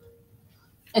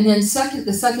 And then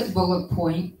the second bullet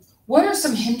point, what are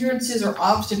some hindrances or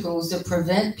obstacles that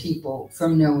prevent people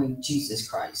from knowing Jesus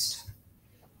Christ?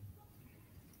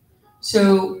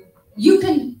 So you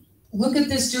can look at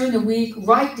this during the week,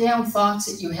 write down thoughts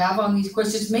that you have on these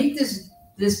questions. Make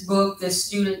this book, this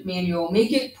student manual,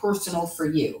 make it personal for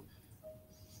you.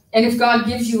 And if God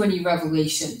gives you any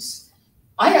revelations,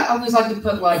 I always like to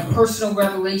put like personal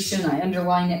revelation, I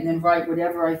underline it and then write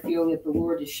whatever I feel that the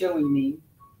Lord is showing me.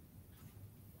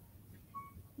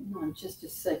 Hang on just a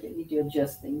second, I need to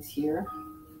adjust things here.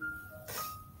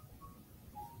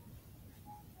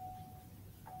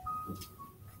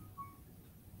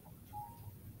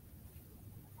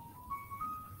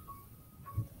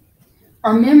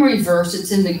 Our memory verse,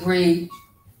 it's in the gray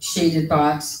shaded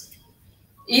box.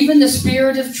 Even the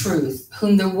Spirit of truth,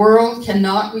 whom the world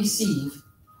cannot receive,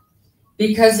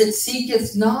 because it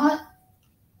seeketh not,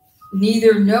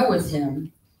 neither knoweth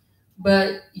him,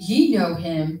 but ye know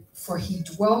him, for he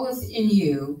dwelleth in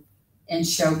you and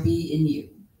shall be in you.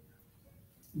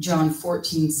 John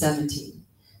 14:17.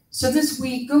 So this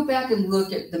week, go back and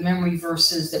look at the memory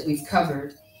verses that we've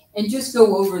covered and just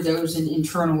go over those and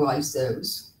internalize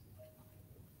those.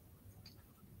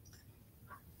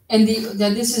 And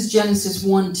this is Genesis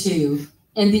 1:2.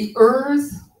 And the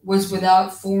earth was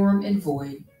without form and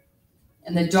void,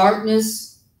 and the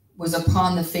darkness was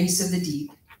upon the face of the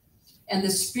deep, and the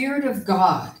Spirit of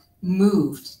God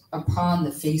moved upon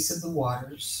the face of the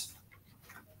waters.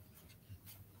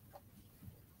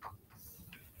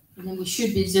 And then we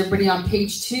should be, is everybody on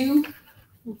page 2?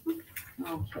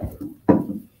 Okay.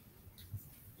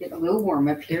 Get a little warm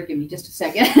up here. Give me just a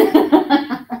second.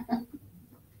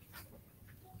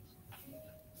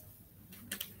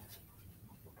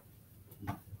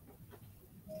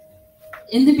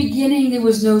 In the beginning, there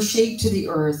was no shape to the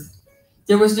earth.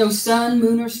 There was no sun,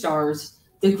 moon, or stars.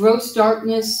 There was gross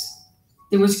darkness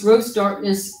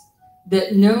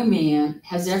that no man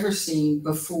has ever seen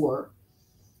before.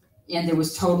 And there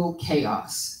was total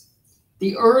chaos.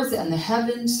 The earth and the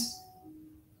heavens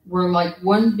were like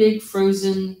one big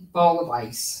frozen ball of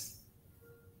ice.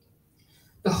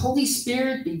 The Holy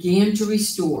Spirit began to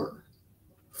restore,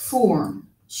 form,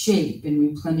 shape, and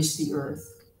replenish the earth.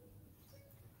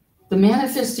 The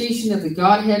manifestation of the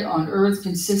Godhead on earth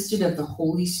consisted of the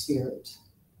Holy Spirit.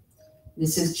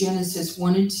 This is Genesis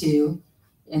 1 and 2,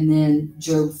 and then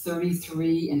Job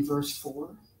 33 and verse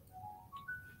 4.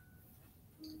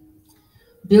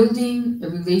 Building a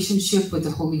relationship with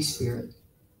the Holy Spirit.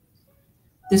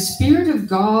 The Spirit of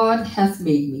God hath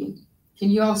made me. Can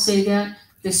you all say that?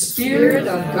 The Spirit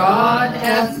of God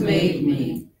hath made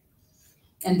me.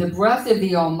 And the breath of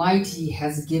the Almighty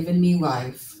has given me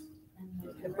life.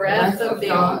 The breath of the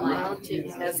Almighty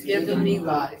has given me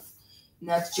life. And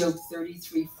that's Job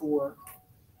 33:4.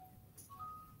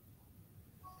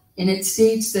 And it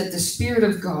states that the Spirit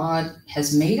of God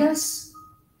has made us,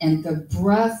 and the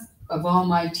breath of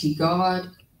Almighty God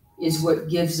is what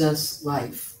gives us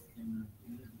life.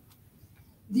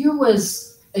 There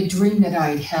was a dream that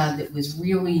I had that was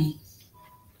really,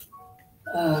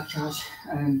 you know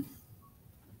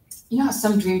how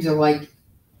some dreams are like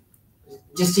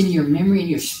just in your memory and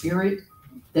your spirit,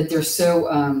 that they're so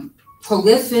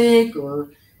prolific,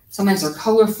 or sometimes they're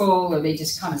colorful, or they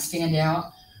just kind of stand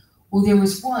out. Well, there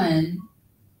was one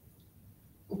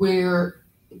where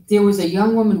there was a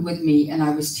young woman with me, and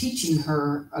I was teaching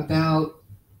her about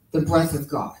the breath of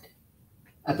God,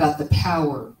 about the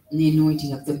power and the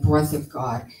anointing of the breath of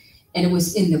God. And it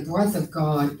was in the breath of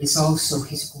God is also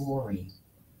his glory.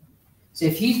 So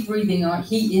if he's breathing on,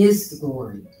 he is the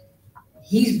glory.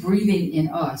 He's breathing in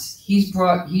us. He's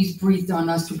breathed on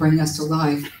us to bring us to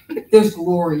life. There's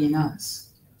glory in us.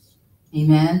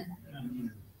 Amen.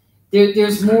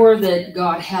 There's more that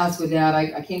God has with that.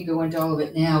 I can't go into all of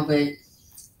it now, but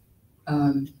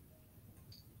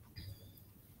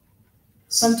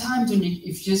sometimes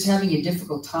if you're just having a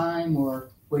difficult time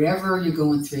or whatever you're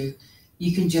going through,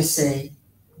 you can just say,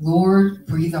 Lord,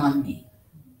 breathe on me.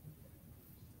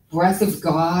 Breath of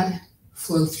God,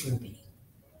 flow through me.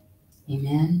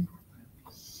 Amen.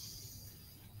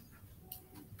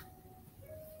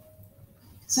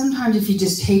 Sometimes if you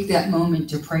just take that moment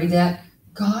to pray that,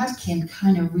 God can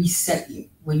kind of reset you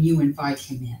when you invite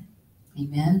him in.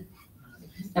 Amen.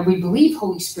 And we believe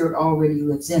Holy Spirit already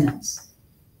lives in us.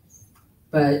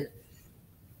 But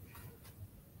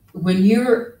when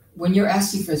you're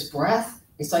asking for his breath,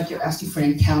 it's like you're asking for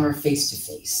an encounter face to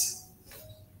face.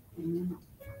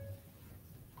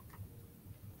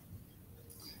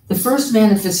 The first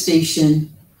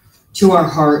manifestation to our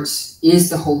hearts is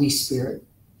the Holy Spirit.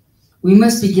 We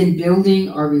must begin building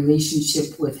our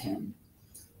relationship with him.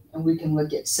 And we can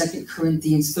look at 2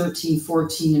 Corinthians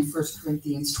 13:14 and 1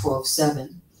 Corinthians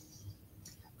 12:7.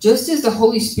 Just as the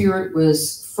Holy Spirit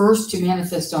was first to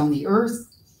manifest on the earth,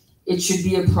 it should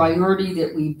be a priority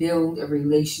that we build a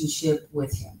relationship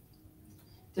with him.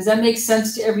 Does that make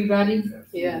sense to everybody?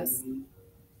 Yes.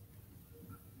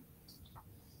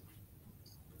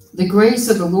 The grace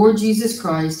of the Lord Jesus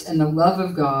Christ and the love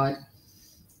of God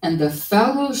and the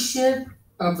fellowship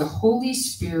of the Holy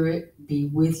Spirit be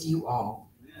with you all.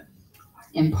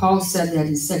 And Paul said that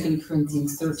in 2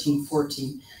 Corinthians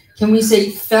 13:14. Can we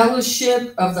say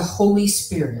fellowship of the Holy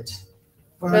Spirit?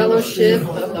 Fellowship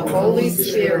of the Holy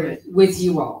Spirit. With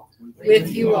you all. With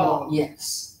you all.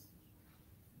 Yes.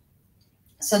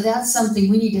 So that's something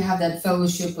we need to have, that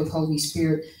fellowship with Holy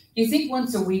Spirit. Do you think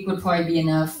once a week would probably be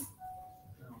enough?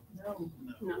 No.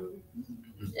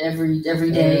 Every day?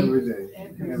 Every day.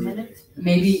 Every minute.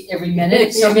 Maybe every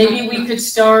minute. So maybe we could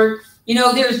start,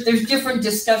 there's different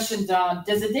discussions on,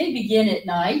 does the day begin at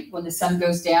night when the sun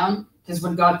goes down? Because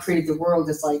when God created the world,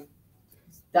 it's like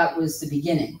that was the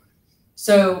beginning.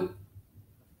 So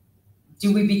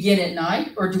Do we begin at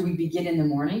night or do we begin in the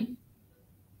morning?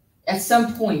 At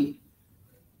some point,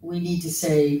 we need to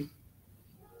say,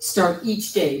 start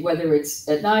each day, whether it's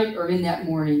at night or in that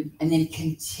morning, and then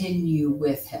continue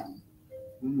with him.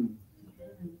 Mm.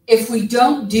 If we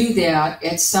don't do that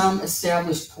at some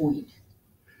established point,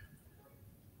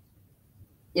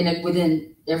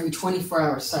 within every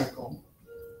 24-hour cycle,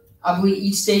 I believe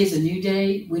each day is a new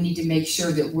day. We need to make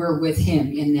sure that we're with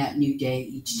him in that new day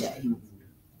each day.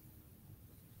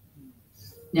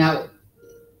 Now,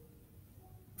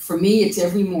 for me, it's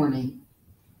every morning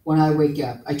when I wake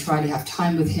up. I try to have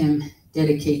time with him,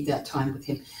 dedicate that time with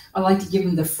him. I like to give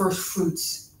him the first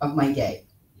fruits of my day.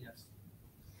 Yes.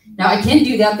 Now, I can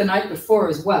do that the night before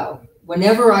as well,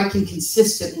 whenever I can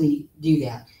consistently do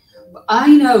that. But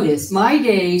I notice my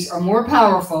days are more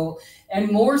powerful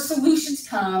and more solutions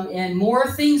come and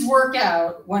more things work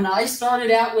out when I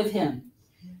started out with him.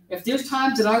 If there's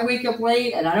times that I wake up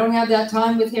late and I don't have that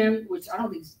time with him, which I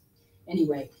don't think,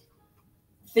 anyway,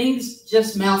 things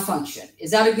just malfunction.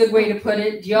 Is that a good way to put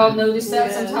it? Do y'all notice that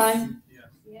Yes. sometime?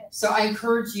 Yes. So I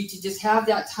encourage you to just have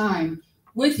that time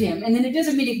with him. And then it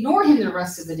doesn't mean ignore him the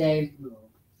rest of the day, No.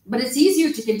 but it's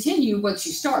easier to continue once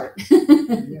you start.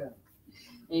 Yeah.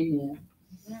 Amen.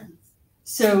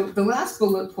 So the last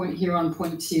bullet point here on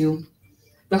point 2,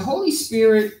 the Holy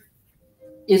Spirit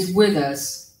is with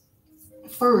us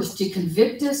first to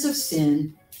convict us of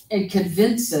sin and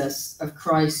convince us of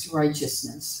Christ's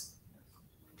righteousness.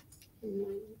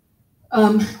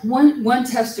 One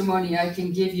testimony I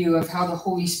can give you of how the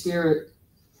Holy Spirit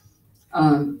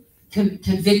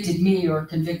convicted me or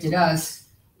convicted us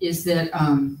is that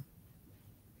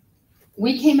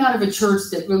we came out of a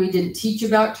church that really didn't teach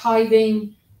about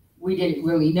tithing. We didn't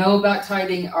really know about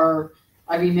tithing.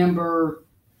 I remember,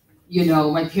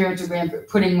 my parents were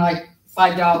putting like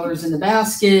 $5 in the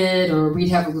basket, or we'd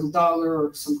have a little dollar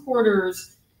or some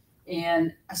quarters.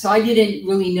 And so I didn't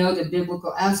really know the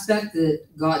biblical aspect that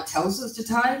God tells us to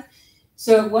tithe.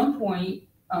 So at one point,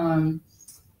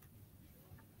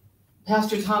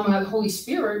 Pastor Tom and the Holy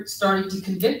Spirit started to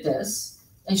convict us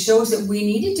and show us that we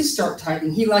needed to start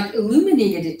tithing. He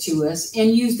illuminated it to us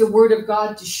and used the word of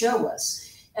God to show us.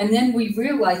 And then we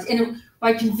realized, and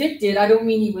by convicted, I don't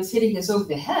mean he was hitting us over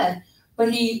the head,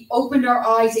 but he opened our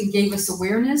eyes and gave us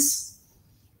awareness,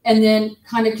 and then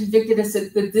kind of convicted us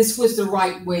that this was the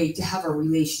right way to have a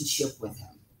relationship with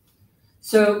him.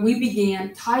 So we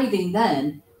began tithing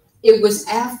then. It was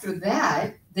after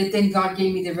that then God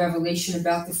gave me the revelation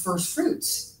about the first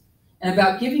fruits and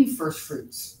about giving first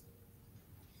fruits.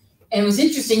 And it was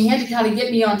interesting. He had to kind of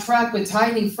get me on track with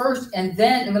tithing first and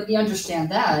let me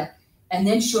understand that, and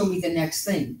then show me the next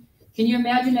thing. Can you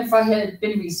imagine if I had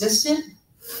been resistant?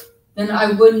 Then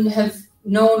I wouldn't have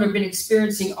known or been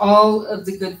experiencing all of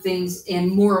the good things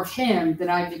and more of him than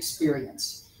I've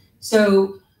experienced.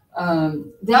 So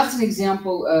that's an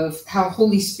example of how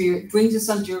Holy Spirit brings us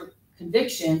under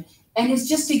conviction, and it's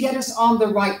just to get us on the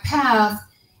right path,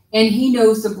 and he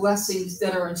knows the blessings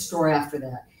that are in store after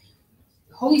that.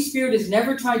 Holy Spirit is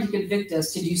never trying to convict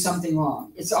us to do something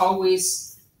wrong. It's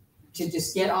always to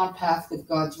just get on path with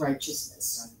God's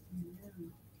righteousness.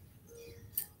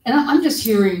 And I'm just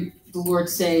hearing the Lord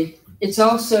say, it's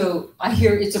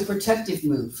a protective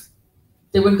move.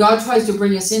 That when God tries to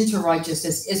bring us into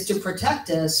righteousness, it's to protect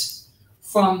us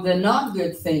from the not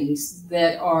good things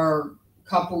that are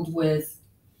coupled with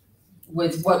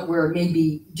what we're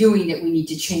maybe doing that we need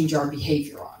to change our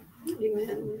behavior on.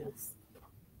 Amen. Yes.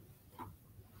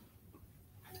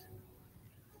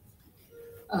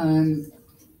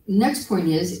 Next point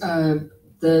is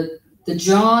the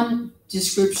John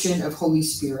description of Holy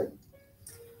Spirit.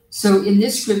 So in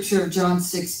this scripture of John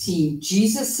 16,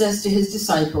 Jesus says to his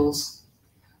disciples,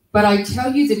 "But I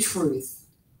tell you the truth,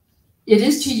 it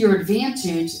is to your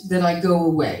advantage that I go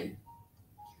away.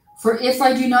 For if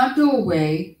I do not go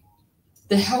away,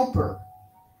 the helper,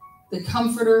 the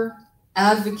comforter,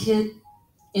 advocate,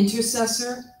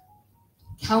 intercessor,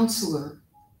 counselor,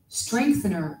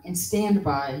 strengthener, and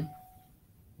standby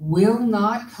will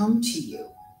not come to you.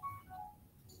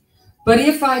 But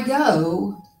if I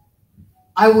go,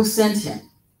 I will send him.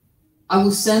 I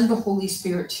will send the Holy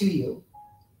Spirit to you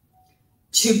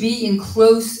to be in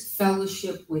close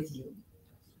fellowship with you."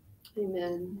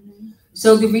 Amen.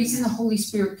 So the reason the Holy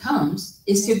Spirit comes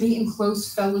is to be in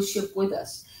close fellowship with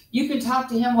us. You can talk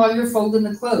to him while you're folding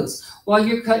the clothes, while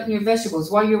you're cutting your vegetables,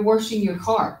 while you're washing your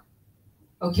car.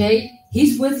 Okay?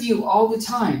 He's with you all the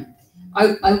time.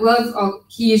 I love,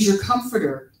 he is your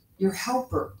comforter, your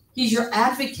helper. He's your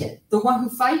advocate, the one who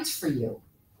fights for you.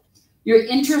 Your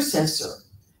intercessor,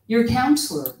 your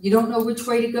counselor. You don't know which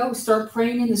way to go. Start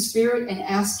praying in the Spirit and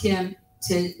ask him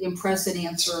to impress an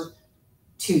answer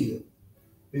to you.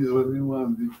 He's the only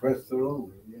one who pressed it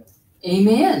over. Yeah.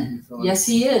 Amen. Yes,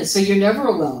 he is. So you're never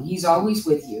alone. He's always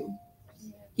with you.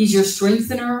 He's your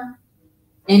strengthener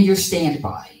and your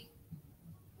standby.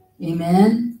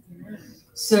 Amen.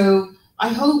 So I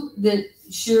hope that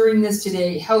sharing this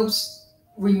today helps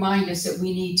remind us that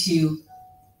we need to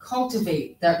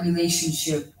cultivate that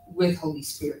relationship with Holy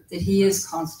Spirit, that he is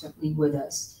constantly with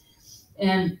us.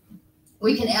 And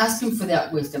we can ask him for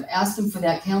that wisdom, ask him for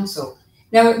that counsel.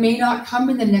 Now, it may not come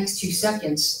in the next 2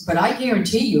 seconds, but I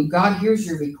guarantee you, God hears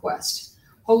your request.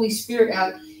 Holy Spirit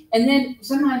out. And then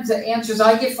sometimes the answers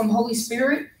I get from Holy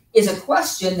Spirit is a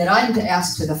question that I'm to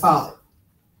ask to the Father.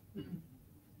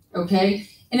 Okay?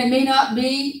 And it may not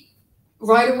be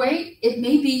right away. It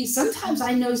may be, sometimes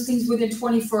I know things within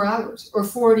 24 hours or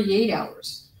 48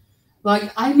 hours.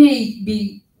 Like I may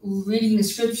be reading the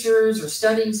scriptures or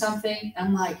studying something.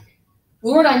 I'm like,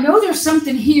 Lord, I know there's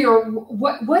something here.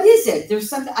 What is it? There's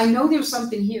something, I know there's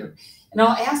something here. And I'll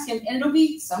ask him, and it'll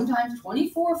be sometimes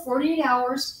 24, 48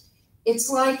 hours.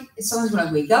 It's like, sometimes when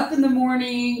I wake up in the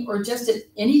morning or just at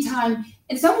any time,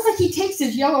 it's almost like he takes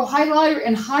his yellow highlighter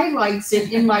and highlights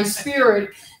it in my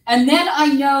spirit. And then I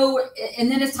know,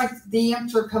 and then it's like the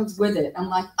answer comes with it. I'm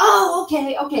like, oh,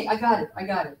 okay, I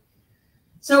got it.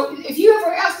 So if you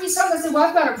ever ask me something, I say, well,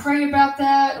 I've got to pray about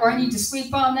that, or I need to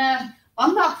sleep on that.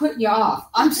 I'm not putting you off.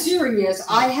 I'm serious.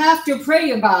 I have to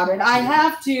pray about it. I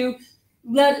have to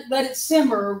let it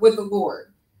simmer with the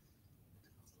Lord.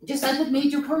 Just like with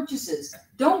major purchases.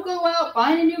 Don't go out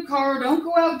buying a new car. Don't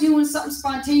go out doing something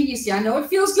spontaneously. I know it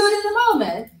feels good in the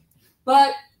moment,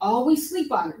 but always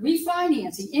sleep on it.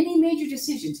 Refinancing, any major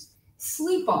decisions,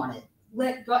 sleep on it.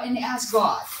 Let God and ask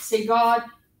God. Say, God,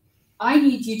 I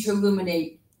need you to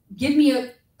illuminate. Give me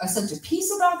a sense of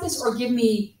peace about this, or give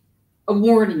me a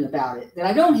warning about it, that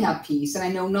I don't have peace and I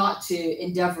know not to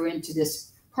endeavor into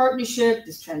this partnership,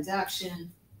 this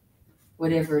transaction,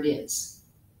 whatever it is.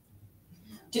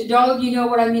 Do all of you know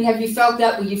what I mean? Have you felt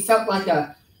that when you felt like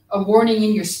a warning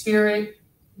in your spirit?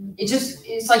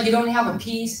 It's like you don't have a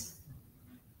peace,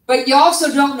 but you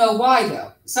also don't know why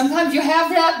though. Sometimes you have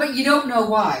that, but you don't know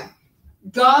why.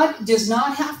 God does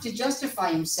not have to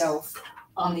justify himself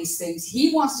on these things.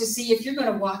 He wants to see if you're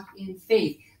going to walk in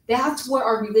faith. That's what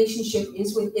our relationship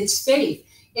is with. It's faith.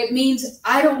 It means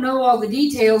I don't know all the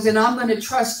details and I'm going to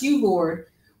trust you, Lord,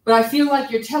 but I feel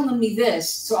like you're telling me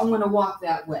this, so I'm going to walk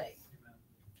that way.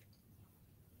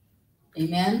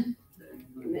 Amen?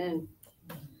 Amen.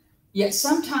 Yet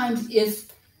sometimes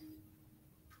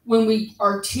when we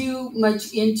are too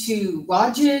much into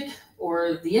logic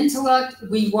or the intellect,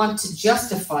 we want to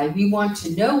justify. We want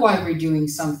to know why we're doing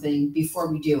something before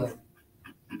we do it.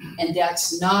 And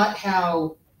that's not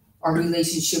how our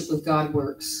relationship with God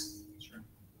works.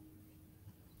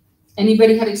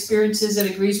 Anybody had experiences that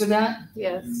agrees with that?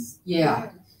 Yes.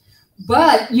 Yeah.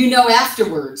 But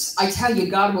afterwards, I tell you,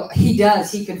 God he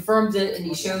does. He confirms it and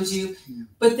he shows you.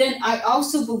 But then I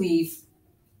also believe,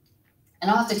 and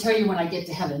I'll have to tell you when I get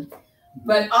to heaven,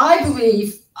 but I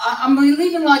believe, I'm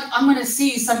believing like I'm going to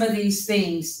see some of these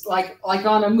things, like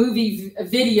on a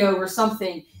video or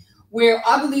something, where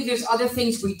I believe there's other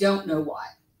things we don't know why.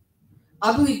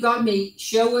 I believe God may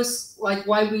show us like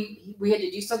why we had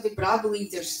to do something, but I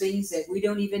believe there's things that we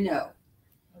don't even know.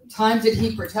 Times that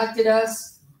he protected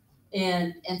us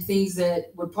and things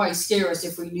that would probably scare us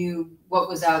if we knew what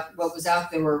was out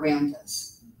there around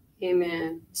us.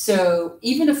 Amen. So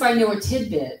even if I know a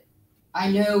tidbit,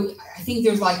 I think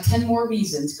there's like 10 more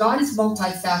reasons. God is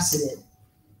multifaceted.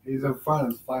 He's in front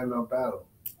of us fighting our battle.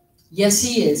 Yes,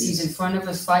 he is. He's in front of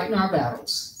us fighting our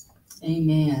battles.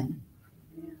 Amen.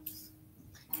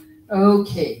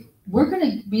 Okay, we're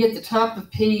going to be at the top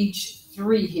of page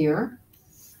 3 here.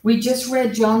 We just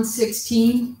read John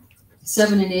 16,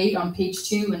 7 and 8 on page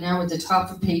 2, and now we're at the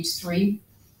top of page 3.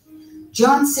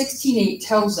 John 16:8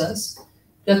 tells us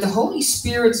that the Holy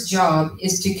Spirit's job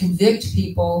is to convict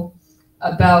people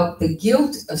about the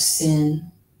guilt of sin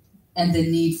and the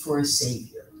need for a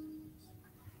Savior.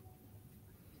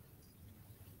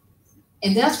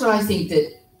 And that's what I think,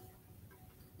 that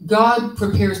God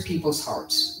prepares people's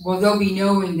hearts. Well, they'll be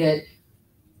knowing that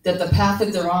the path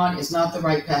that they're on is not the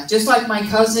right path. Just like my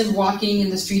cousin walking in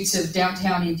the streets of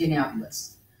downtown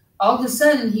Indianapolis. All of a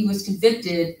sudden, he was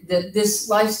convicted that this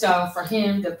lifestyle for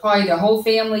him, that probably the whole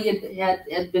family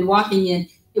had been walking in,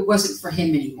 it wasn't for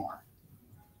him anymore.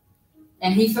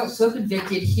 And he felt so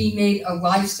convicted, he made a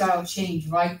lifestyle change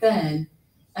right then.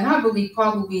 And I believe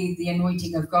probably the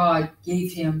anointing of God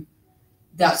gave him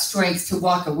that strength to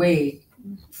walk away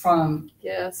from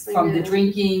the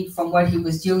drinking, from what he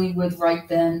was dealing with right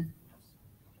then.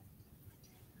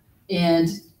 And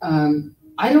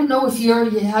I don't know if you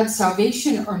already had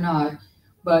salvation or not,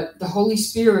 but the Holy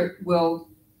Spirit will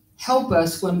help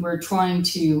us when we're trying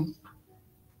to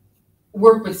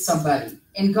work with somebody.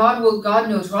 And God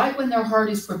knows right when their heart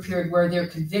is prepared, where they're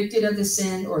convicted of the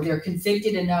sin or they're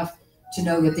convicted enough to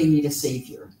know that they need a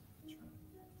Savior.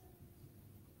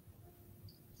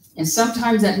 And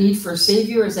sometimes that need for a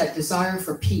Savior is that desire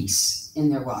for peace in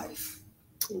their life.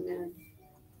 Amen.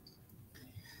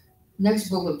 Next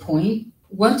bullet point.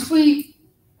 Once we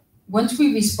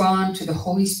respond to the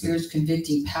Holy Spirit's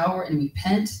convicting power and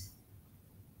repent,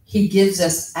 He gives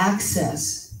us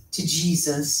access to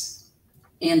Jesus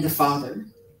and the Father.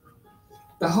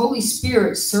 The Holy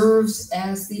Spirit serves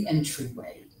as the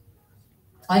entryway.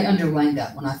 I underlined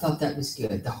that one. I thought that was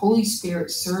good. The Holy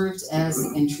Spirit serves as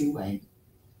the entryway.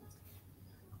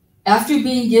 After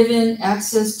being given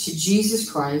access to Jesus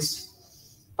Christ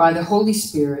by the Holy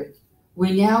Spirit,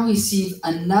 we now receive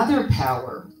another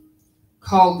power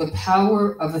called the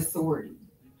power of authority.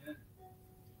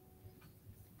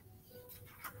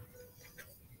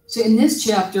 So in this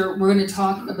chapter, we're going to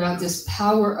talk about this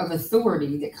power of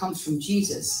authority that comes from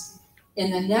Jesus.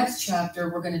 In the next chapter,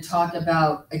 we're going to talk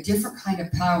about a different kind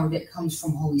of power that comes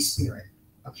from Holy Spirit.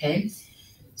 Okay?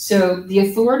 So the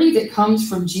authority that comes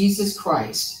from Jesus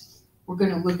Christ, we're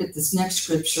going to look at this next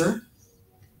scripture.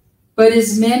 But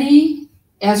as many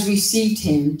as received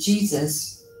him,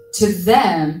 Jesus, to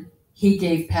them he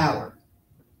gave power.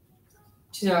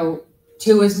 So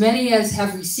to as many as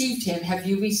have received him, have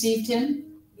you received him?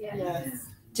 Yes.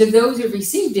 To those who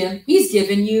received him, he's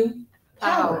given you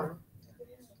power.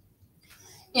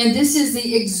 And this is the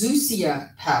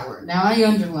exousia power. Now I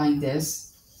underlined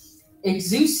this.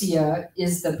 Exousia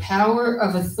is the power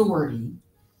of authority,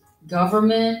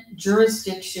 government,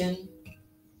 jurisdiction,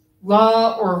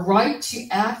 law, or right to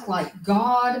act like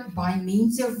God by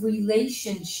means of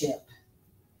relationship.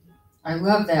 I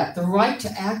love that. The right to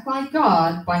act like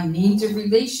God by means of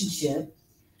relationship,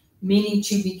 meaning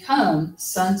to become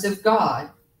sons of God,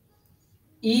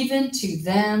 even to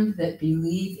them that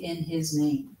believe in his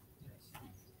name.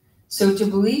 So to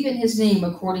believe in his name,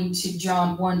 according to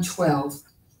John 1:12,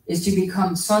 is to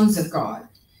become sons of God.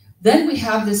 Then we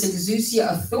have this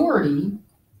exousia authority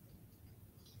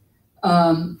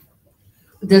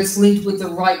that's linked with the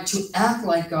right to act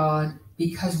like God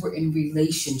because we're in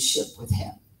relationship with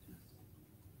him.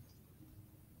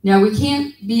 Now we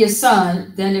can't be a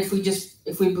son then if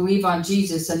we believe on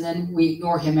Jesus and then we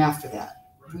ignore him after that.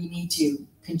 We need to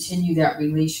continue that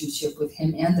relationship with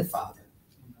him and the Father.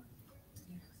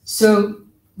 So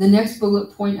the next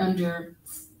bullet point under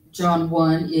John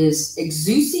 1 is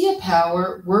exousia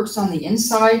power works on the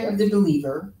inside of the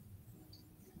believer,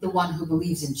 the one who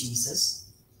believes in Jesus,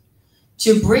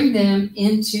 to bring them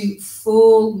into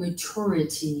full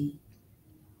maturity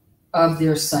of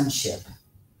their sonship.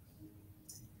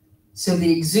 So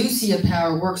the exousia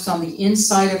power works on the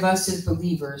inside of us as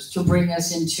believers to bring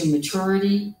us into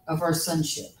maturity of our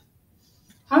sonship.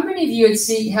 How many of you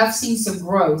have seen some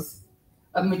growth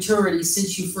of maturity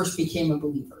since you first became a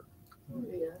believer?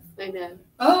 Yes, I know.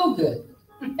 Oh, good.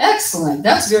 Excellent.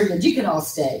 That's very good. You can all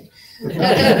stay.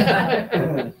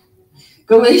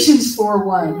 Galatians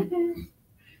 4:1.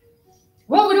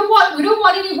 Well, we don't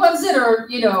want any ones that are,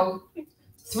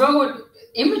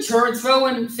 immature and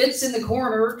throwing fits in the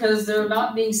corner because they're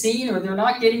not being seen or they're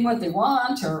not getting what they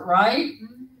want, or right?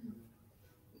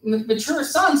 Mature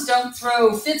sons don't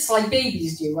throw fits like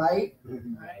babies do, right?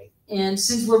 Right. And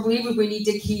since we're believers, we need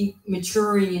to keep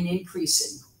maturing and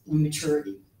increasing in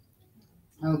maturity.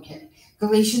 Okay.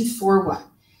 Galatians 4:1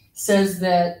 says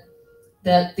that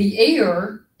the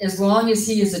heir, as long as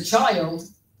he is a child,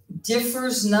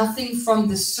 differs nothing from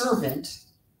the servant,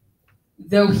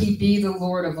 though he be the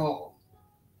Lord of all,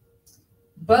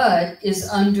 but is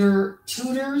under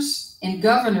tutors and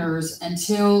governors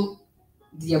until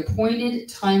the appointed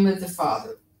time of the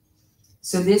Father.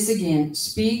 So this again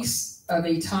speaks of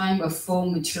a time of full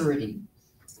maturity.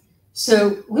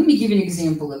 So let me give you an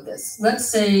example of this. Let's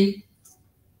say,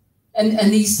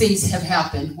 and these things have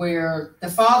happened where the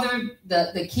father,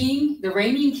 the king, the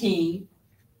reigning king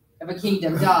of a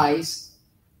kingdom dies.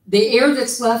 The heir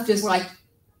that's left is like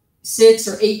 6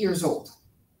 or 8 years old.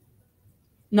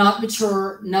 Not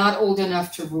mature, not old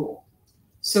enough to rule.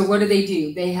 So what do?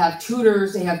 They have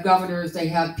tutors, they have governors, they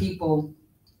have people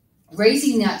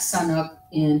raising that son up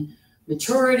in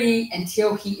maturity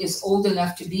until he is old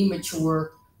enough to be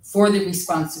mature for the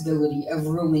responsibility of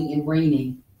ruling and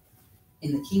reigning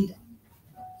in the kingdom.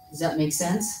 Does that make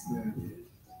sense? Yeah.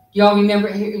 Y'all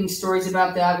remember hearing stories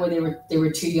about that where they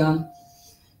were too young?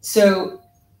 So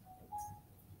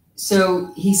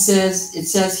it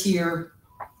says here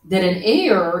that an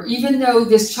heir, even though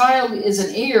this child is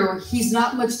an heir, he's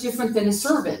not much different than a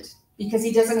servant because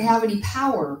he doesn't have any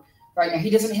power right now. He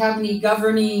doesn't have any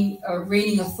governing or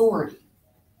reigning authority.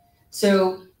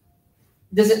 So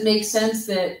does it make sense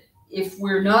that if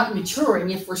we're not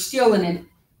maturing, if we're still in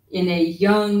a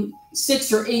young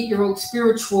 6 or 8 year old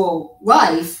spiritual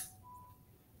life,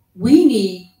 we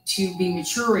need to be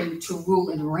maturing to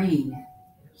rule and reign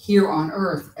here on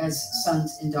earth as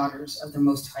sons and daughters of the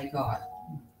Most High God.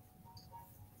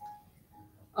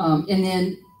 And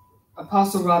then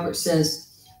Apostle Robert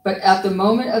says, but at the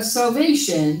moment of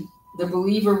salvation, the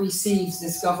believer receives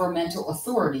this governmental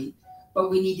authority,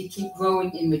 but we need to keep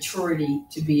growing in maturity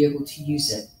to be able to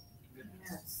use it.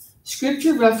 Yes.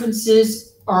 Scripture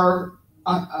references on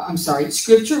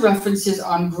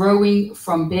growing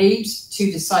from babes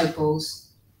to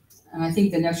disciples, and I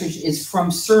think the next one is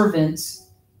from servants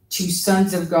to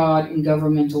sons of God in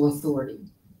governmental authority.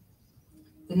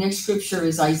 The next scripture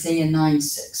is Isaiah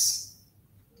 9:6.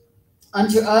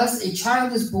 Unto us a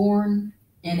child is born,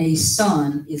 and a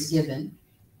son is given.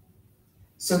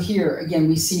 So here, again,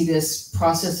 we see this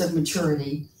process of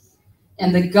maturity.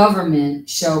 And the government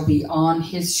shall be on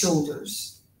his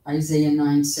shoulders. Isaiah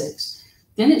 9:6.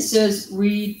 Then it says,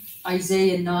 read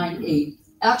Isaiah 9:8.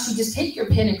 Actually, just take your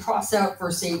pen and cross out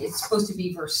verse 8. It's supposed to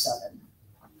be verse 7.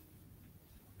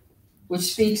 Which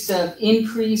speaks of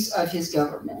increase of his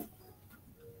government.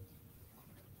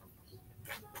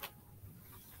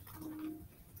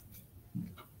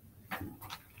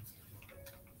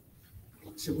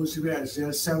 Supposed to be Isaiah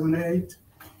 7:8.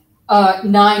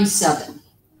 9:7.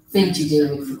 Thank you,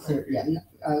 David, for clear. Yeah,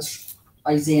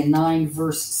 Isaiah 9,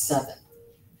 verse 7.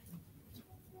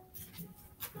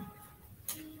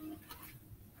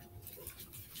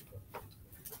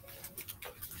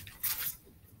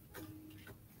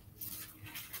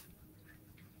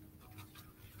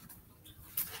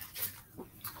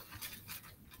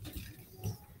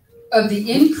 Of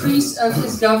the increase of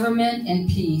his government and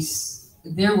peace,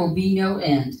 there will be no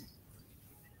end.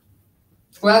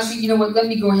 Well, actually, you know what? Let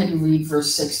me go ahead and read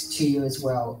verse 6 to you as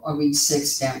well. I'll read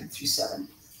 6 down through 7.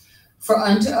 For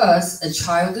unto us a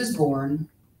child is born,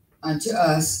 unto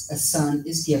us a son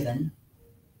is given.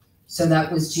 So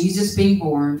that was Jesus being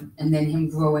born and then him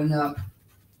growing up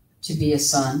to be a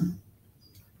son,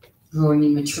 growing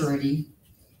in maturity.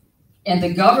 And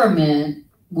the government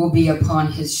will be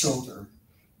upon his shoulder.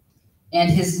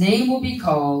 And his name will be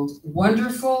called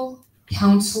Wonderful,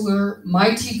 Counselor,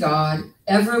 Mighty God,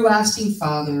 Everlasting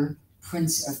Father,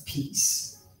 Prince of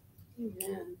Peace.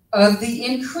 Amen. Of the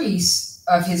increase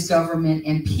of his government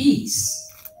and peace,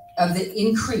 of the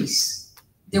increase,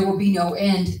 there will be no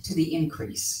end to the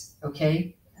increase,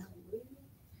 okay?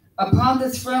 Upon the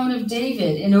throne of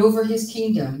David and over his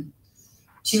kingdom,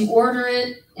 to order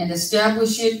it and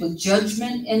establish it with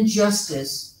judgment and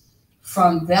justice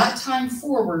from that time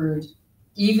forward,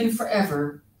 even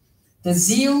forever. The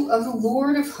zeal of the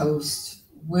Lord of hosts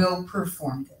will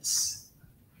perform this.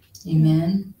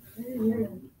 Amen.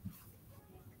 Amen.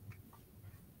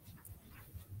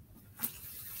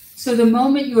 So the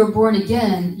moment you are born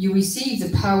again, you receive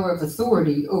the power of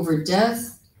authority over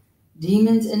death,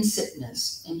 demons, and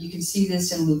sickness. And you can see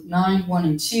this in Luke 9, 1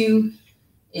 and 2,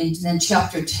 and then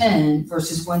chapter 10,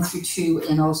 verses 1 through 2,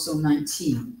 and also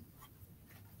 19.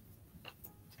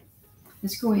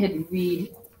 Let's go ahead and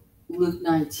read Luke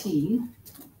 19.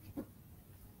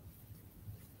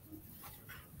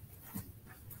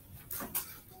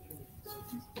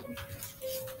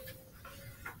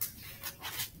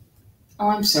 Oh,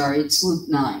 I'm sorry, it's Luke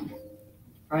 9,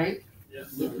 right?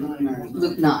 Yes.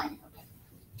 Luke 9.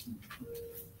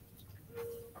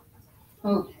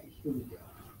 Okay, here we go.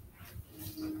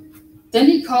 Then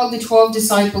he called the 12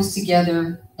 disciples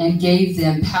together and gave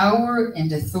them power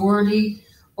and authority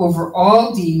over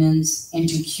all demons and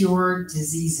to cure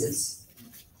diseases.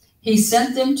 He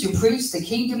sent them to preach the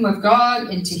kingdom of God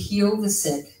and to heal the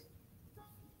sick.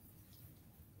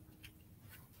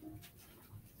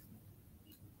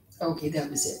 Okay, that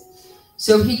was it.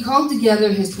 So he called together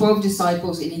his 12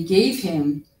 disciples and he gave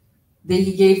them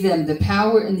the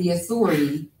power and the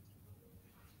authority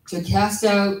to cast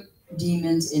out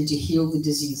demons and to heal the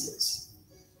diseases.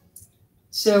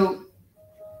 So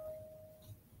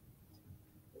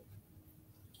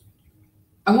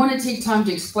I want to take time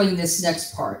to explain this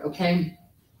next part, okay?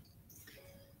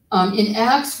 In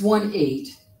Acts 1:8,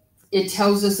 it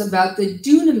tells us about the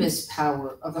dunamis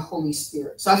power of the Holy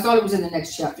Spirit. So I thought it was in the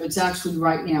next chapter. It's actually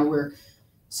right now where,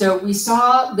 so we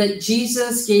saw that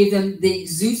Jesus gave them the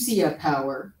exousia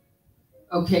power,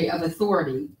 okay, of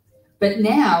authority. But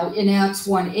now in Acts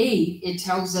 1:8, it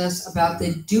tells us about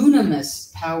the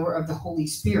dunamis power of the Holy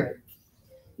Spirit.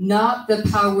 not the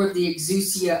power of the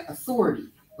exousia authority.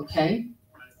 Okay?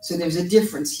 So there's a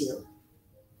difference here.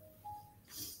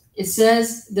 It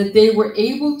says that they were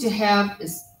able to have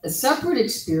a separate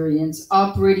experience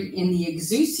operating in the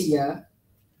exousia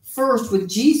first with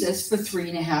Jesus for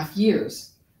 3.5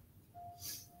 years.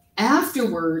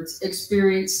 Afterwards,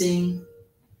 experiencing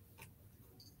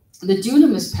the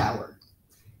dunamis power.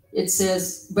 It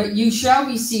says, but you shall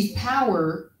receive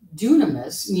power,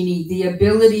 dunamis, meaning the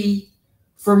ability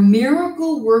for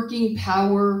miracle working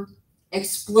power,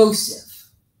 explosive.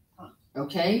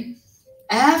 Okay?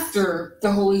 After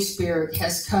the Holy Spirit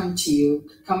has come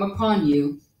upon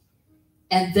you,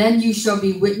 and then you shall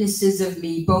be witnesses of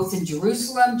me both in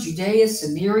Jerusalem, Judea,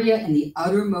 Samaria, and the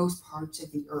uttermost parts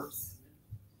of the earth.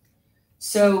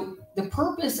 So the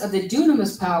purpose of the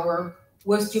dunamis power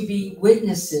was to be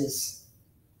witnesses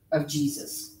of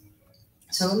Jesus.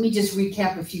 So let me just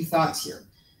recap a few thoughts here.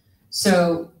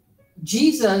 So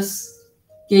Jesus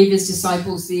gave his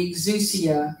disciples the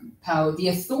exousia power, the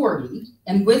authority,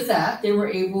 and with that they were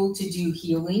able to do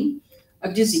healing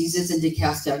of diseases and to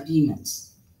cast out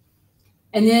demons.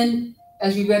 And then,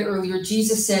 as we read earlier,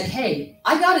 Jesus said, hey,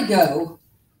 I gotta go,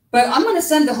 but I'm going to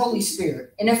send the Holy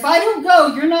Spirit. And if I don't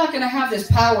go, you're not going to have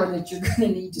this power that you're going to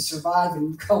need to survive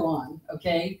and go on,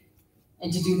 okay?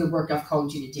 And to do the work I've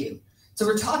called you to do. So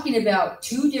we're talking about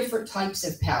 2 different types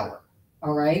of power,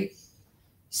 all right?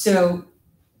 So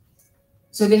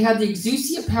they had the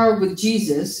exousia power with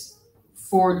Jesus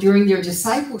for during their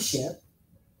discipleship,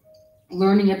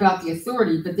 learning about the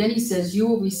authority, but then he says, you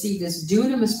will receive this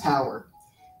dunamis power.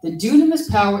 The dunamis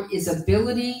power is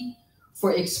ability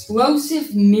for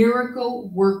explosive miracle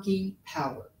working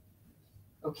power,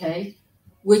 okay?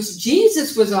 Which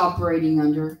Jesus was operating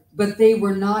under, but they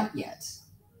were not yet,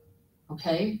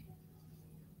 okay?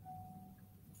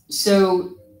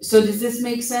 So does this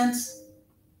make sense?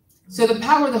 So the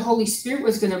power of the Holy Spirit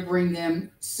was going to bring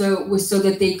them so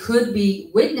that they could be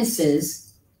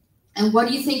witnesses. And what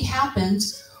do you think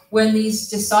happens when these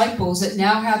disciples that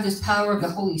now have this power of the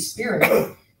Holy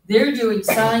Spirit, they're doing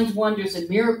signs, wonders, and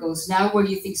miracles. Now what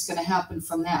do you think is going to happen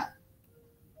from that?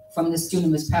 From this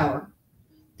dunamis power?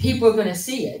 People are going to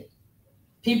see it.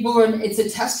 It's a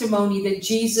testimony that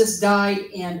Jesus died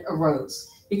and arose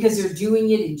because they're doing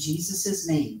it in Jesus'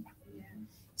 name.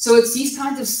 So it's these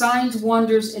kinds of signs,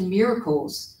 wonders, and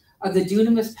miracles of the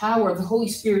dunamis power of the Holy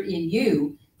Spirit in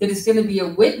you that is going to be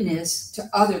a witness to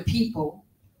other people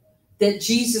that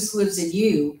Jesus lives in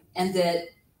you and that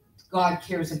God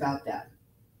cares about that.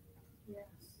 Yes.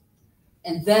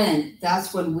 And then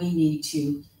that's when we need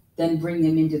to then bring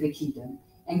them into the kingdom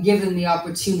and give them the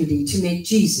opportunity to make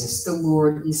Jesus the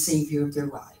Lord and Savior of their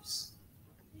lives.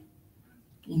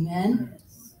 Amen?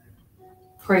 Yes.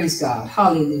 Praise God.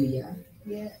 Hallelujah.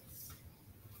 Yes.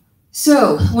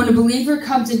 So when a believer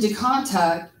comes into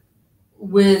contact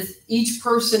with each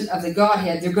person of the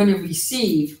Godhead, they're going to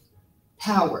receive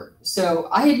power. So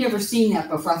I had never seen that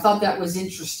before. I thought that was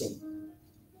interesting.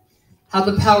 How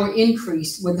the power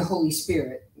increased with the Holy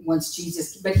Spirit once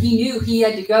Jesus, but he knew he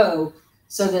had to go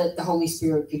so that the Holy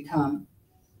Spirit could come.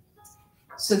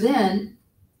 So then,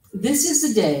 this is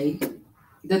the day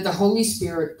that the Holy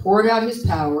Spirit poured out his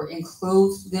power and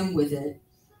clothed them with it,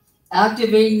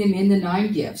 activating them in the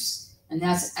 9 gifts. And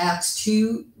that's Acts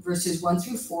 2, verses 1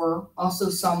 through 4, also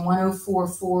Psalm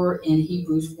 104:4 and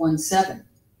Hebrews 1:7.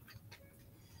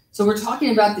 So we're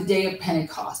talking about the day of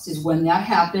Pentecost is when that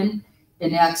happened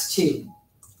in Acts 2.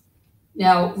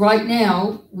 Now, right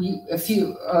now,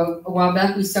 a while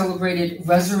back, we celebrated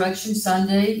Resurrection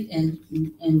Sunday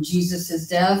and Jesus'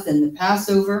 death and the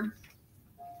Passover.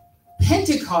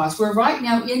 Pentecost, we're right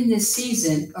now in this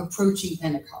season approaching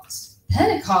Pentecost.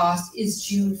 Pentecost is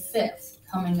June 5th,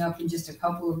 coming up in just a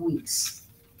couple of weeks.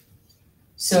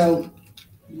 So,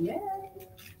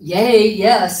 yay,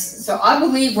 yes. So I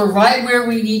believe we're right where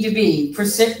we need to be,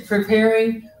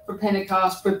 preparing for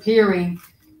Pentecost, preparing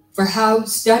for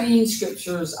studying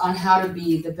scriptures on how to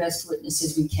be the best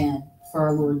witnesses we can for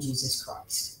our Lord Jesus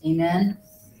Christ. Amen?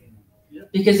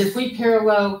 Yep. Because if we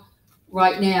parallel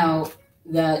right now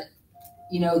that,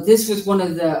 this was one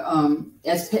of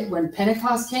the, when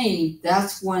Pentecost came,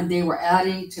 that's when they were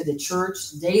adding to the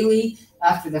church daily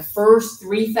after the first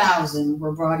 3,000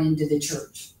 were brought into the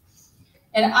church.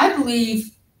 And I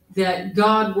believe that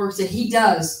God works, that he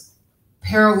does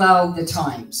parallel the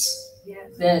times.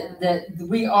 Yes. That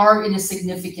we are in a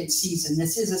significant season.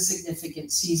 This is a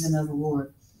significant season of the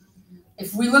Lord.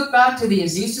 If we look back to the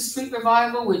Azusa Street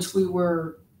revival, which we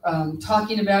were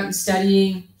talking about and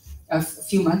studying a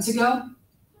few months ago,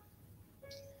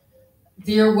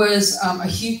 there was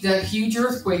the huge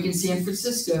earthquake in San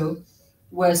Francisco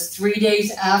was 3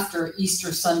 days after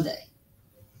Easter Sunday.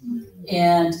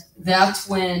 And that's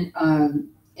when,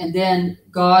 and then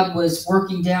God was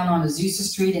working down on Azusa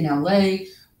Street in LA,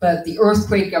 but the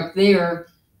earthquake up there,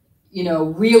 you know,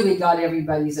 really got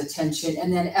everybody's attention.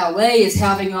 And then LA is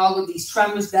having all of these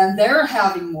tremors, then they're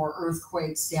having more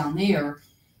earthquakes down there.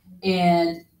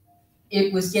 And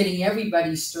it was getting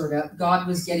everybody stirred up. God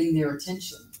was getting their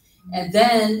attention. And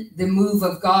then the move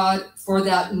of God for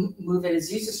that move at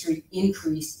Azusa Street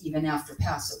increased even after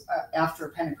after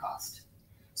Pentecost.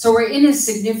 So we're in a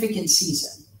significant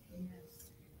season.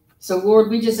 So Lord,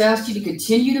 we just ask you to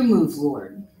continue to move,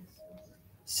 Lord.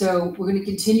 So we're going to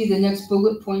continue the next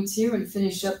bullet points here and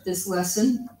finish up this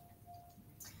lesson.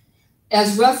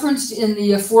 As referenced in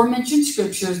the aforementioned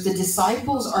scriptures, the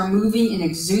disciples are moving in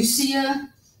exousia,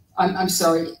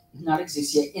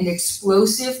 in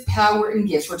explosive power and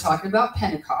gifts. We're talking about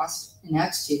Pentecost in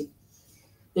Acts 2.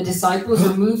 The disciples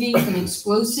are moving in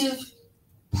explosive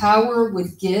power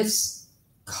with gifts,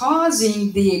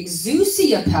 causing the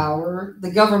exousia power, the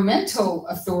governmental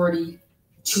authority,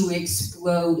 to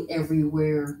explode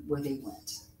everywhere where they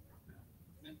went.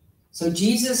 So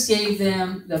Jesus gave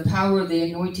them the power, the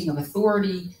anointing of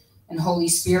authority, and Holy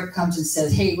Spirit comes and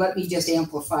says, hey, let me just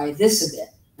amplify this a bit.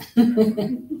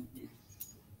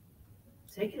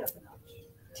 Take it up a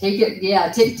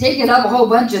notch. Take it up a whole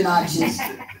bunch of notches.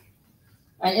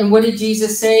 And what did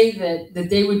Jesus say? That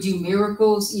they would do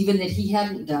miracles even that he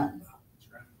hadn't done.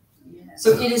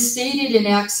 So it is stated in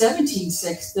Acts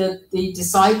 17:6 that the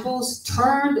disciples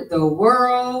turned the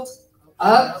world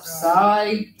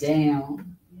upside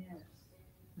down.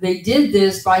 They did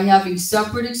this by having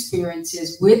separate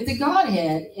experiences with the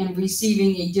Godhead and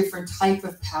receiving a different type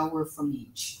of power from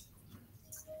each.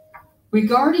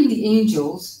 Regarding the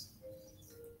angels,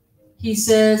 it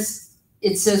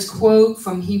says, quote,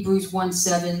 from Hebrews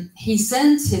 1:7, he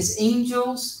sends his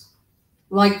angels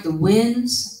like the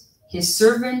winds, his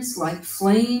servants like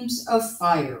flames of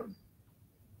fire.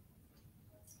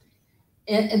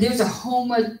 And there's a whole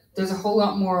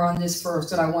lot more on this verse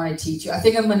that I want to teach you. I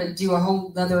think I'm going to do a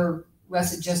whole other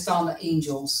lesson just on the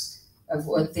angels of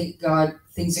what things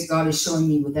that God is showing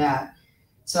me with that.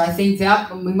 So I think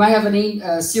that we might have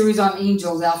a series on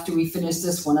angels after we finish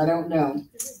this one. I don't know.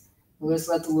 Let's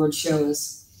let the Lord show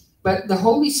us. But the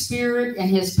Holy Spirit and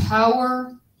his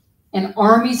power and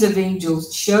armies of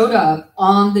angels showed up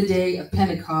on the day of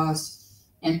Pentecost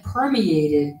and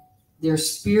permeated their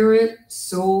spirit,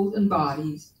 soul, and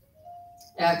bodies.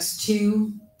 Acts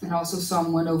 2 and also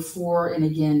Psalm 104 and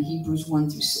again Hebrews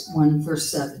 1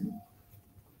 verse 7.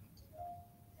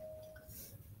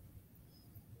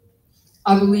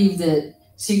 I believe that,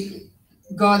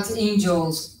 God's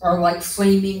angels are like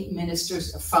flaming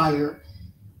ministers of fire.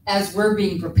 As we're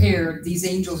being prepared, these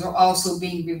angels are also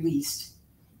being released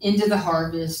into the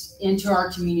harvest, into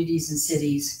our communities and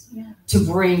cities, to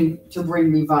bring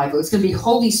revival. It's going to be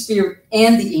Holy Spirit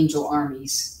and the angel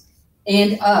armies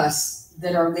and us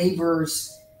that are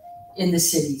laborers in the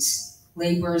cities,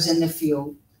 laborers in the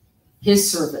field, his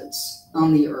servants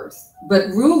on the earth.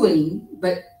 But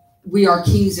we are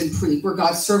kings and priests. We're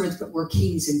God's servants, but we're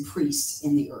kings and priests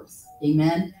in the earth.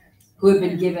 Amen? Who have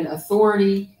been given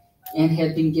authority and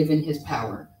have been given his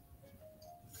power.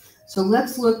 So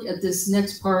let's look at this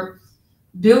next part,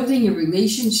 building a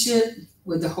relationship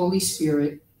with the Holy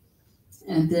Spirit.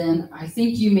 And then I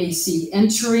think you may see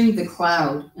entering the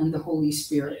cloud and the Holy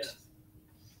Spirit.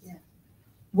 Yeah.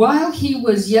 While he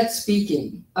was yet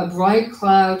speaking, a bright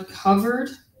cloud covered,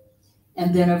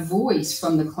 and then a voice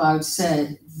from the cloud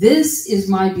said, "This is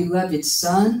my beloved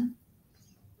Son,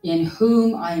 in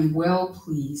whom I am well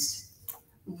pleased.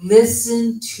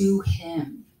 Listen to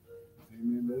him."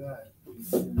 Amen to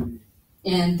that.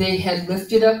 And they had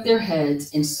lifted up their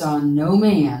heads and saw no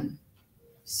man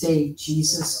save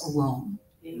Jesus alone.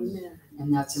 Amen.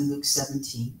 And that's in Luke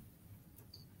 17.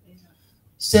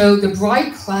 So the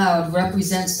bright cloud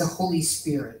represents the Holy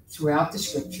Spirit throughout the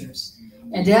scriptures.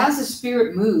 And as the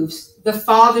Spirit moves, the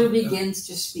Father begins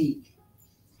to speak.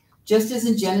 Just as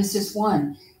in Genesis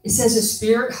 1, it says the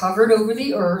Spirit hovered over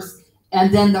the earth,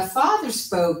 and then the Father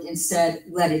spoke and said,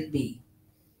 "Let it be."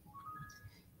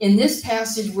 In this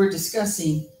passage we're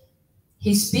discussing,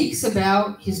 he speaks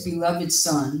about his beloved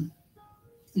Son,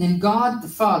 and then God the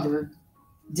Father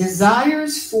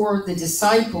desires for the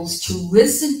disciples to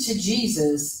listen to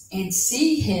Jesus and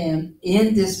see him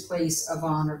in this place of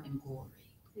honor and glory.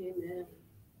 Amen.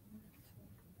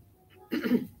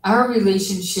 Our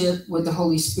relationship with the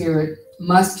Holy Spirit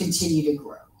must continue to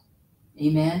grow.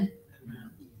 Amen?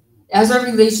 Amen. As our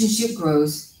relationship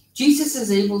grows, Jesus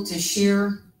is able to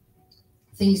share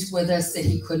things with us that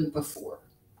he couldn't before.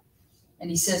 And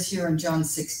he says here in John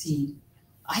 16,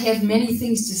 I have many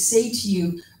things to say to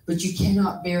you, but you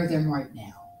cannot bear them right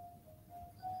now.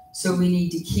 So we need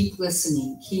to keep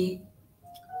listening, keep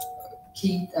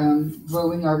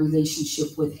growing our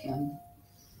relationship with him.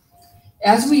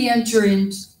 As we enter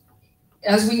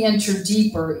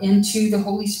deeper into the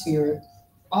Holy Spirit,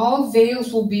 all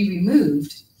veils will be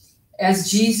removed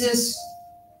as Jesus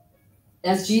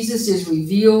is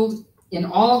revealed in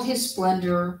all his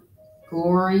splendor,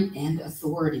 glory, and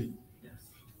authority.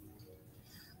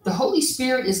 The Holy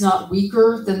Spirit is not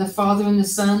weaker than the Father and the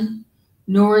Son,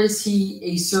 nor is he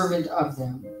a servant of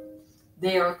them.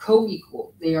 They are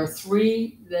co-equal. They are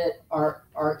three that are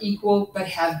equal but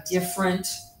have different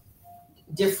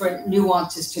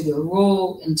nuances to their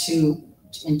role into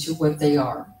what they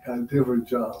are. Have different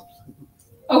jobs.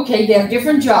 Okay, they have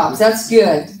different jobs. That's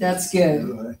good. That's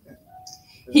good.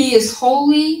 He is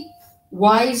holy,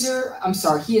 wise,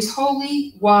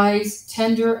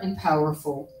 tender, and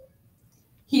powerful.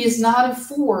 He is not a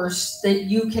force that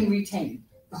you can retain.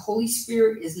 The Holy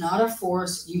Spirit is not a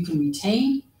force you can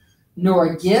retain, nor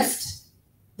a gift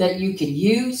that you can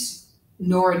use,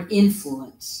 nor an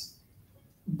influence.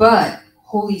 But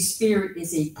Holy Spirit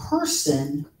is a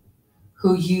person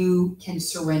who you can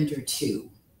surrender to.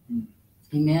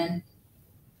 Amen.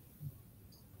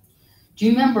 Do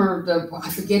you remember I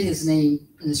forget his name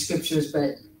in the scriptures,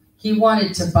 but he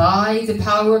wanted to buy the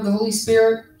power of the Holy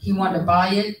Spirit. He wanted to buy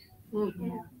it.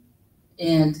 Mm-hmm.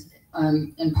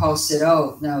 And Paul said,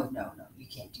 oh, no, you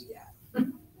can't do that.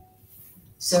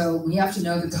 So we have to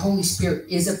know that the Holy Spirit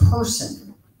is a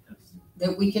person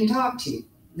that we can talk to,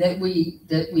 that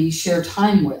we share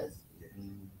time with.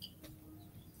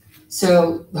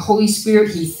 So the Holy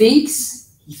Spirit, he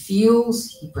thinks, he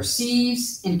feels, he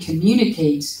perceives, and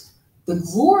communicates the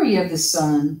glory of the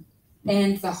Son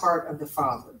and the heart of the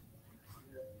Father.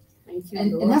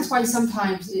 And that's why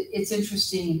sometimes it's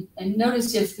interesting. And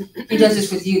notice if he does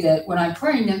this with you, that when I'm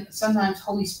praying, sometimes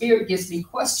Holy Spirit gives me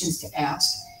questions to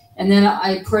ask. And then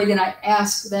I pray, then I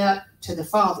ask that to the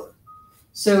Father.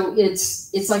 So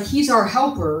it's like he's our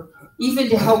helper, even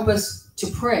to help us to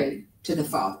pray to the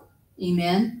Father.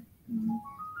 Amen?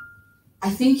 I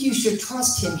think you should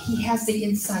trust him. He has the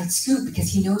inside scoop because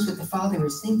he knows what the Father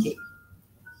is thinking.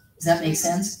 Does that make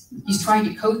sense? He's trying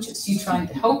to coach us. He's trying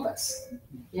to help us.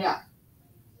 Yeah.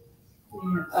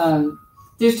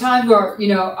 There's times where,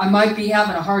 I might be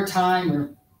having a hard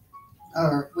time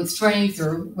or with strength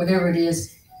or whatever it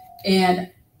is.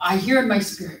 And I hear in my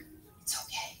spirit, it's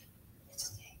okay.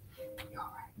 You're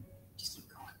all right. Just keep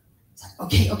going. It's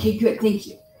like, okay, good. Thank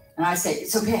you. And I say,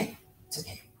 it's okay. Just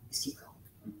keep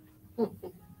going.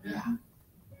 Yeah.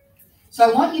 So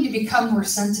I want you to become more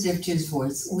sensitive to his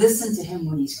voice. Listen to him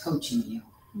when he's coaching you.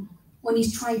 When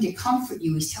he's trying to comfort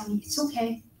you, he's telling you, it's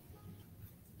okay.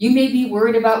 You may be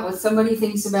worried about what somebody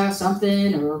thinks about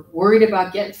something or worried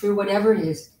about getting through whatever it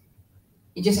is.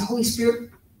 And just Holy Spirit,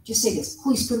 just say this.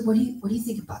 Holy Spirit, what do you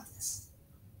think about this?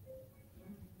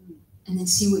 And then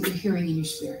see what you're hearing in your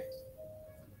spirit.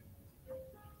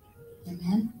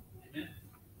 Amen?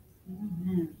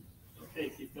 Amen. Okay,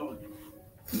 keep going.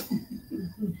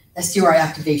 Let's do our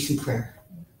activation prayer.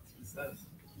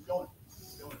 Keep going.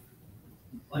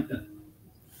 Like that.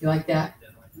 You like that?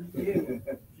 Yeah.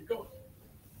 Keep going.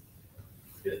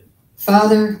 Good.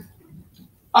 Father,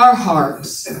 our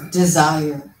heart's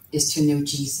desire is to know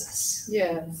Jesus.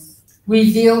 Yes.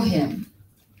 Reveal him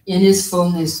in his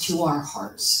fullness to our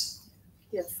hearts.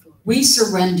 Yes, Lord. We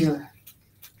surrender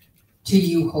to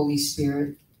you, Holy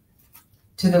Spirit,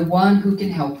 to the one who can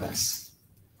help us.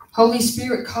 Holy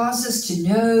Spirit, cause us to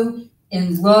know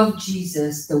and love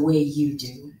Jesus the way you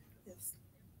do. Yes.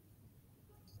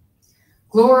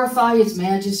 Glorify his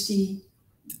majesty,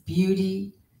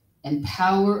 beauty, and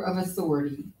power of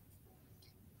authority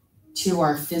to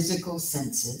our physical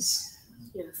senses.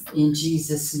 Yes. In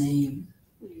Jesus' name.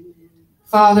 Amen.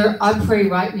 Father, I pray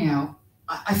right now.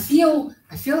 I feel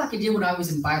like I did when I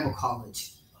was in Bible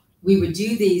college. We would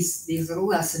do these little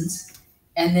lessons,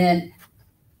 and then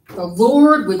the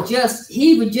Lord would just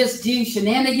do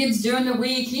shenanigans during the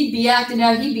week. He'd be acting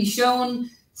out. He'd be showing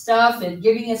stuff and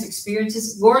giving us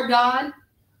experiences. Lord God,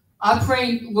 I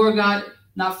pray, Lord God,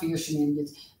 not for your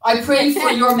shenanigans. I pray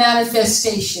for your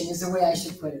manifestation is the way I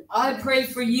should put it. I pray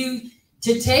for you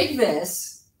to take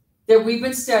this that we've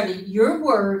been studying, your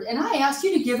word, and I ask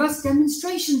you to give us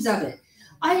demonstrations of it.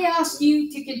 I ask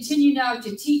you to continue now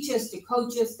to teach us, to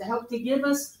coach us, to help to give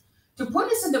us, to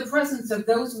put us in the presence of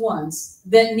those ones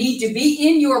that need to be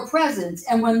in your presence.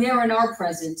 And when they're in our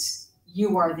presence,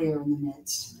 you are there in the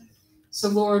midst. So,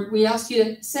 Lord, we ask you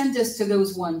to send us to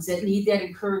those ones that need that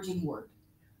encouraging word.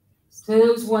 to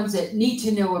those ones that need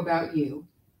to know about you,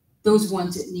 those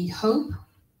ones that need hope,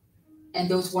 and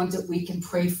those ones that we can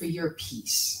pray for your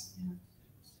peace.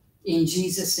 In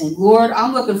Jesus' name. Lord,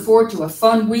 I'm looking forward to a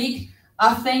fun week.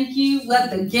 I thank you. Let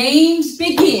the games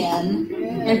begin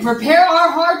and prepare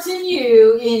our hearts in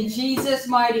you in Jesus'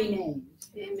 mighty name.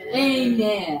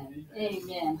 Amen.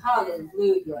 Amen.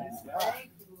 Hallelujah.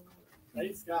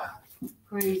 Praise God.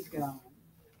 Praise God.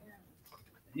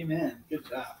 Amen. Good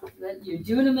job. Let your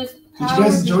dunamis you power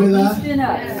guys enjoy be that? released in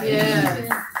us.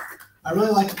 Yes. I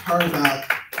really like the part about,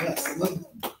 yes, look,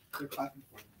 they're clapping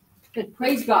for you.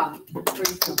 Praise God.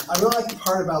 Praise God. I really like the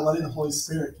part about letting the Holy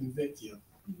Spirit convict you.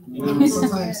 You know,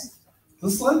 sometimes,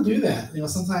 let's let him do that. You know,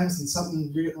 sometimes when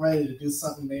something, you're getting ready to do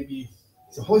something, maybe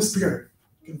the Holy Spirit,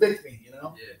 convict me, you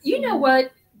know? You know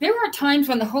what? There are times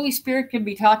when the Holy Spirit can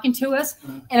be talking to us,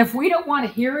 and if we don't want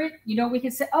to hear it, you know, we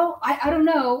can say, oh, I don't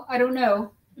know. I don't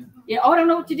know. Yeah, oh, I don't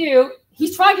know what to do.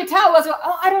 He's trying to tell us,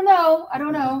 oh, I don't know. I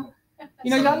don't know.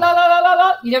 You know, you go, la, la, la, la,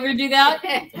 la. You never do that?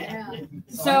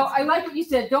 So I like what you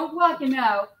said. Don't block him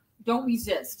out. Don't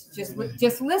resist.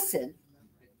 Just listen.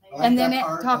 I like And then that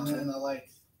part, talk and to then I like,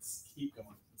 let's keep going.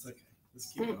 It's okay.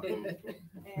 Let's keep going.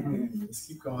 Let's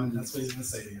keep going. That's what he's going to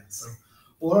say to you. So,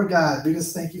 Lord God, we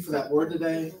just thank you for that word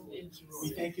today.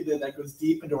 We thank you that goes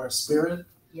deep into our spirit.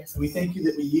 Yes. And we thank you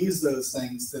that we use those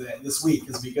things today, this week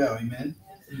as we go. Amen.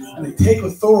 And they take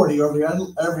authority over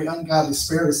every ungodly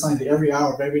spirit assigned to every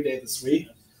hour of every day this week.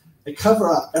 They cover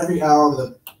up every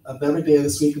hour of every day of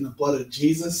this week in the blood of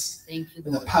Jesus. Thank you,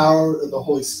 And the power of the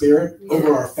Holy Spirit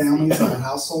over our families and our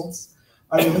households.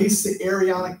 I release the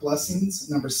Arianic blessings,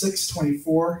 number 6,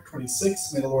 24,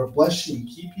 26. May the Lord bless you and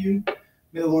keep you.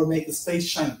 May the Lord make his face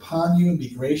shine upon you and be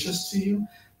gracious to you.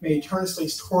 May he turn his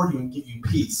face toward you and give you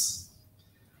peace.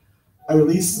 I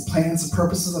release the plans and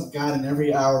purposes of God in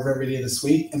every hour of every day this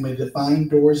week, and may the divine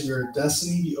doors of your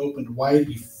destiny be opened wide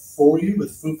before you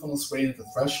with fruitfulness waiting at the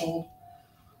threshold.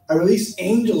 I release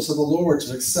angels of the Lord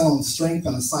to excel in strength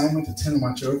on assignment to tend and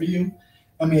watch over you.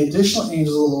 And may additional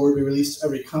angels of the Lord be released to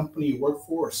every company you work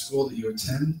for or school that you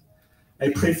attend. I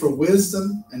pray for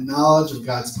wisdom and knowledge of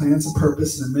God's plans and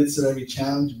purpose in the midst of every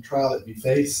challenge and trial that we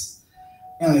face.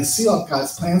 And I seal up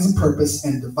God's plans and purpose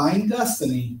and divine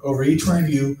destiny over each one of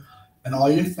you and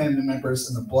all your family members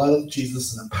in the blood of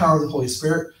Jesus and the power of the Holy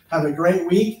Spirit. Have a great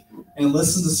week and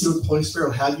listen to see what the Holy Spirit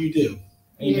will have you do.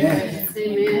 Amen. Yes.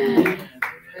 Amen.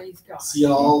 Praise God. See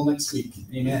you all next week.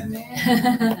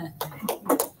 Amen.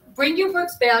 Bring your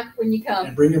books back when you come.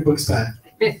 And bring your books back.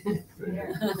 We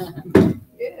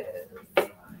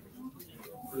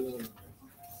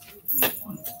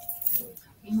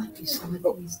might do some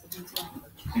of these.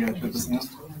 You gotta put this now?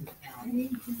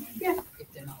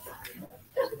 If they're not.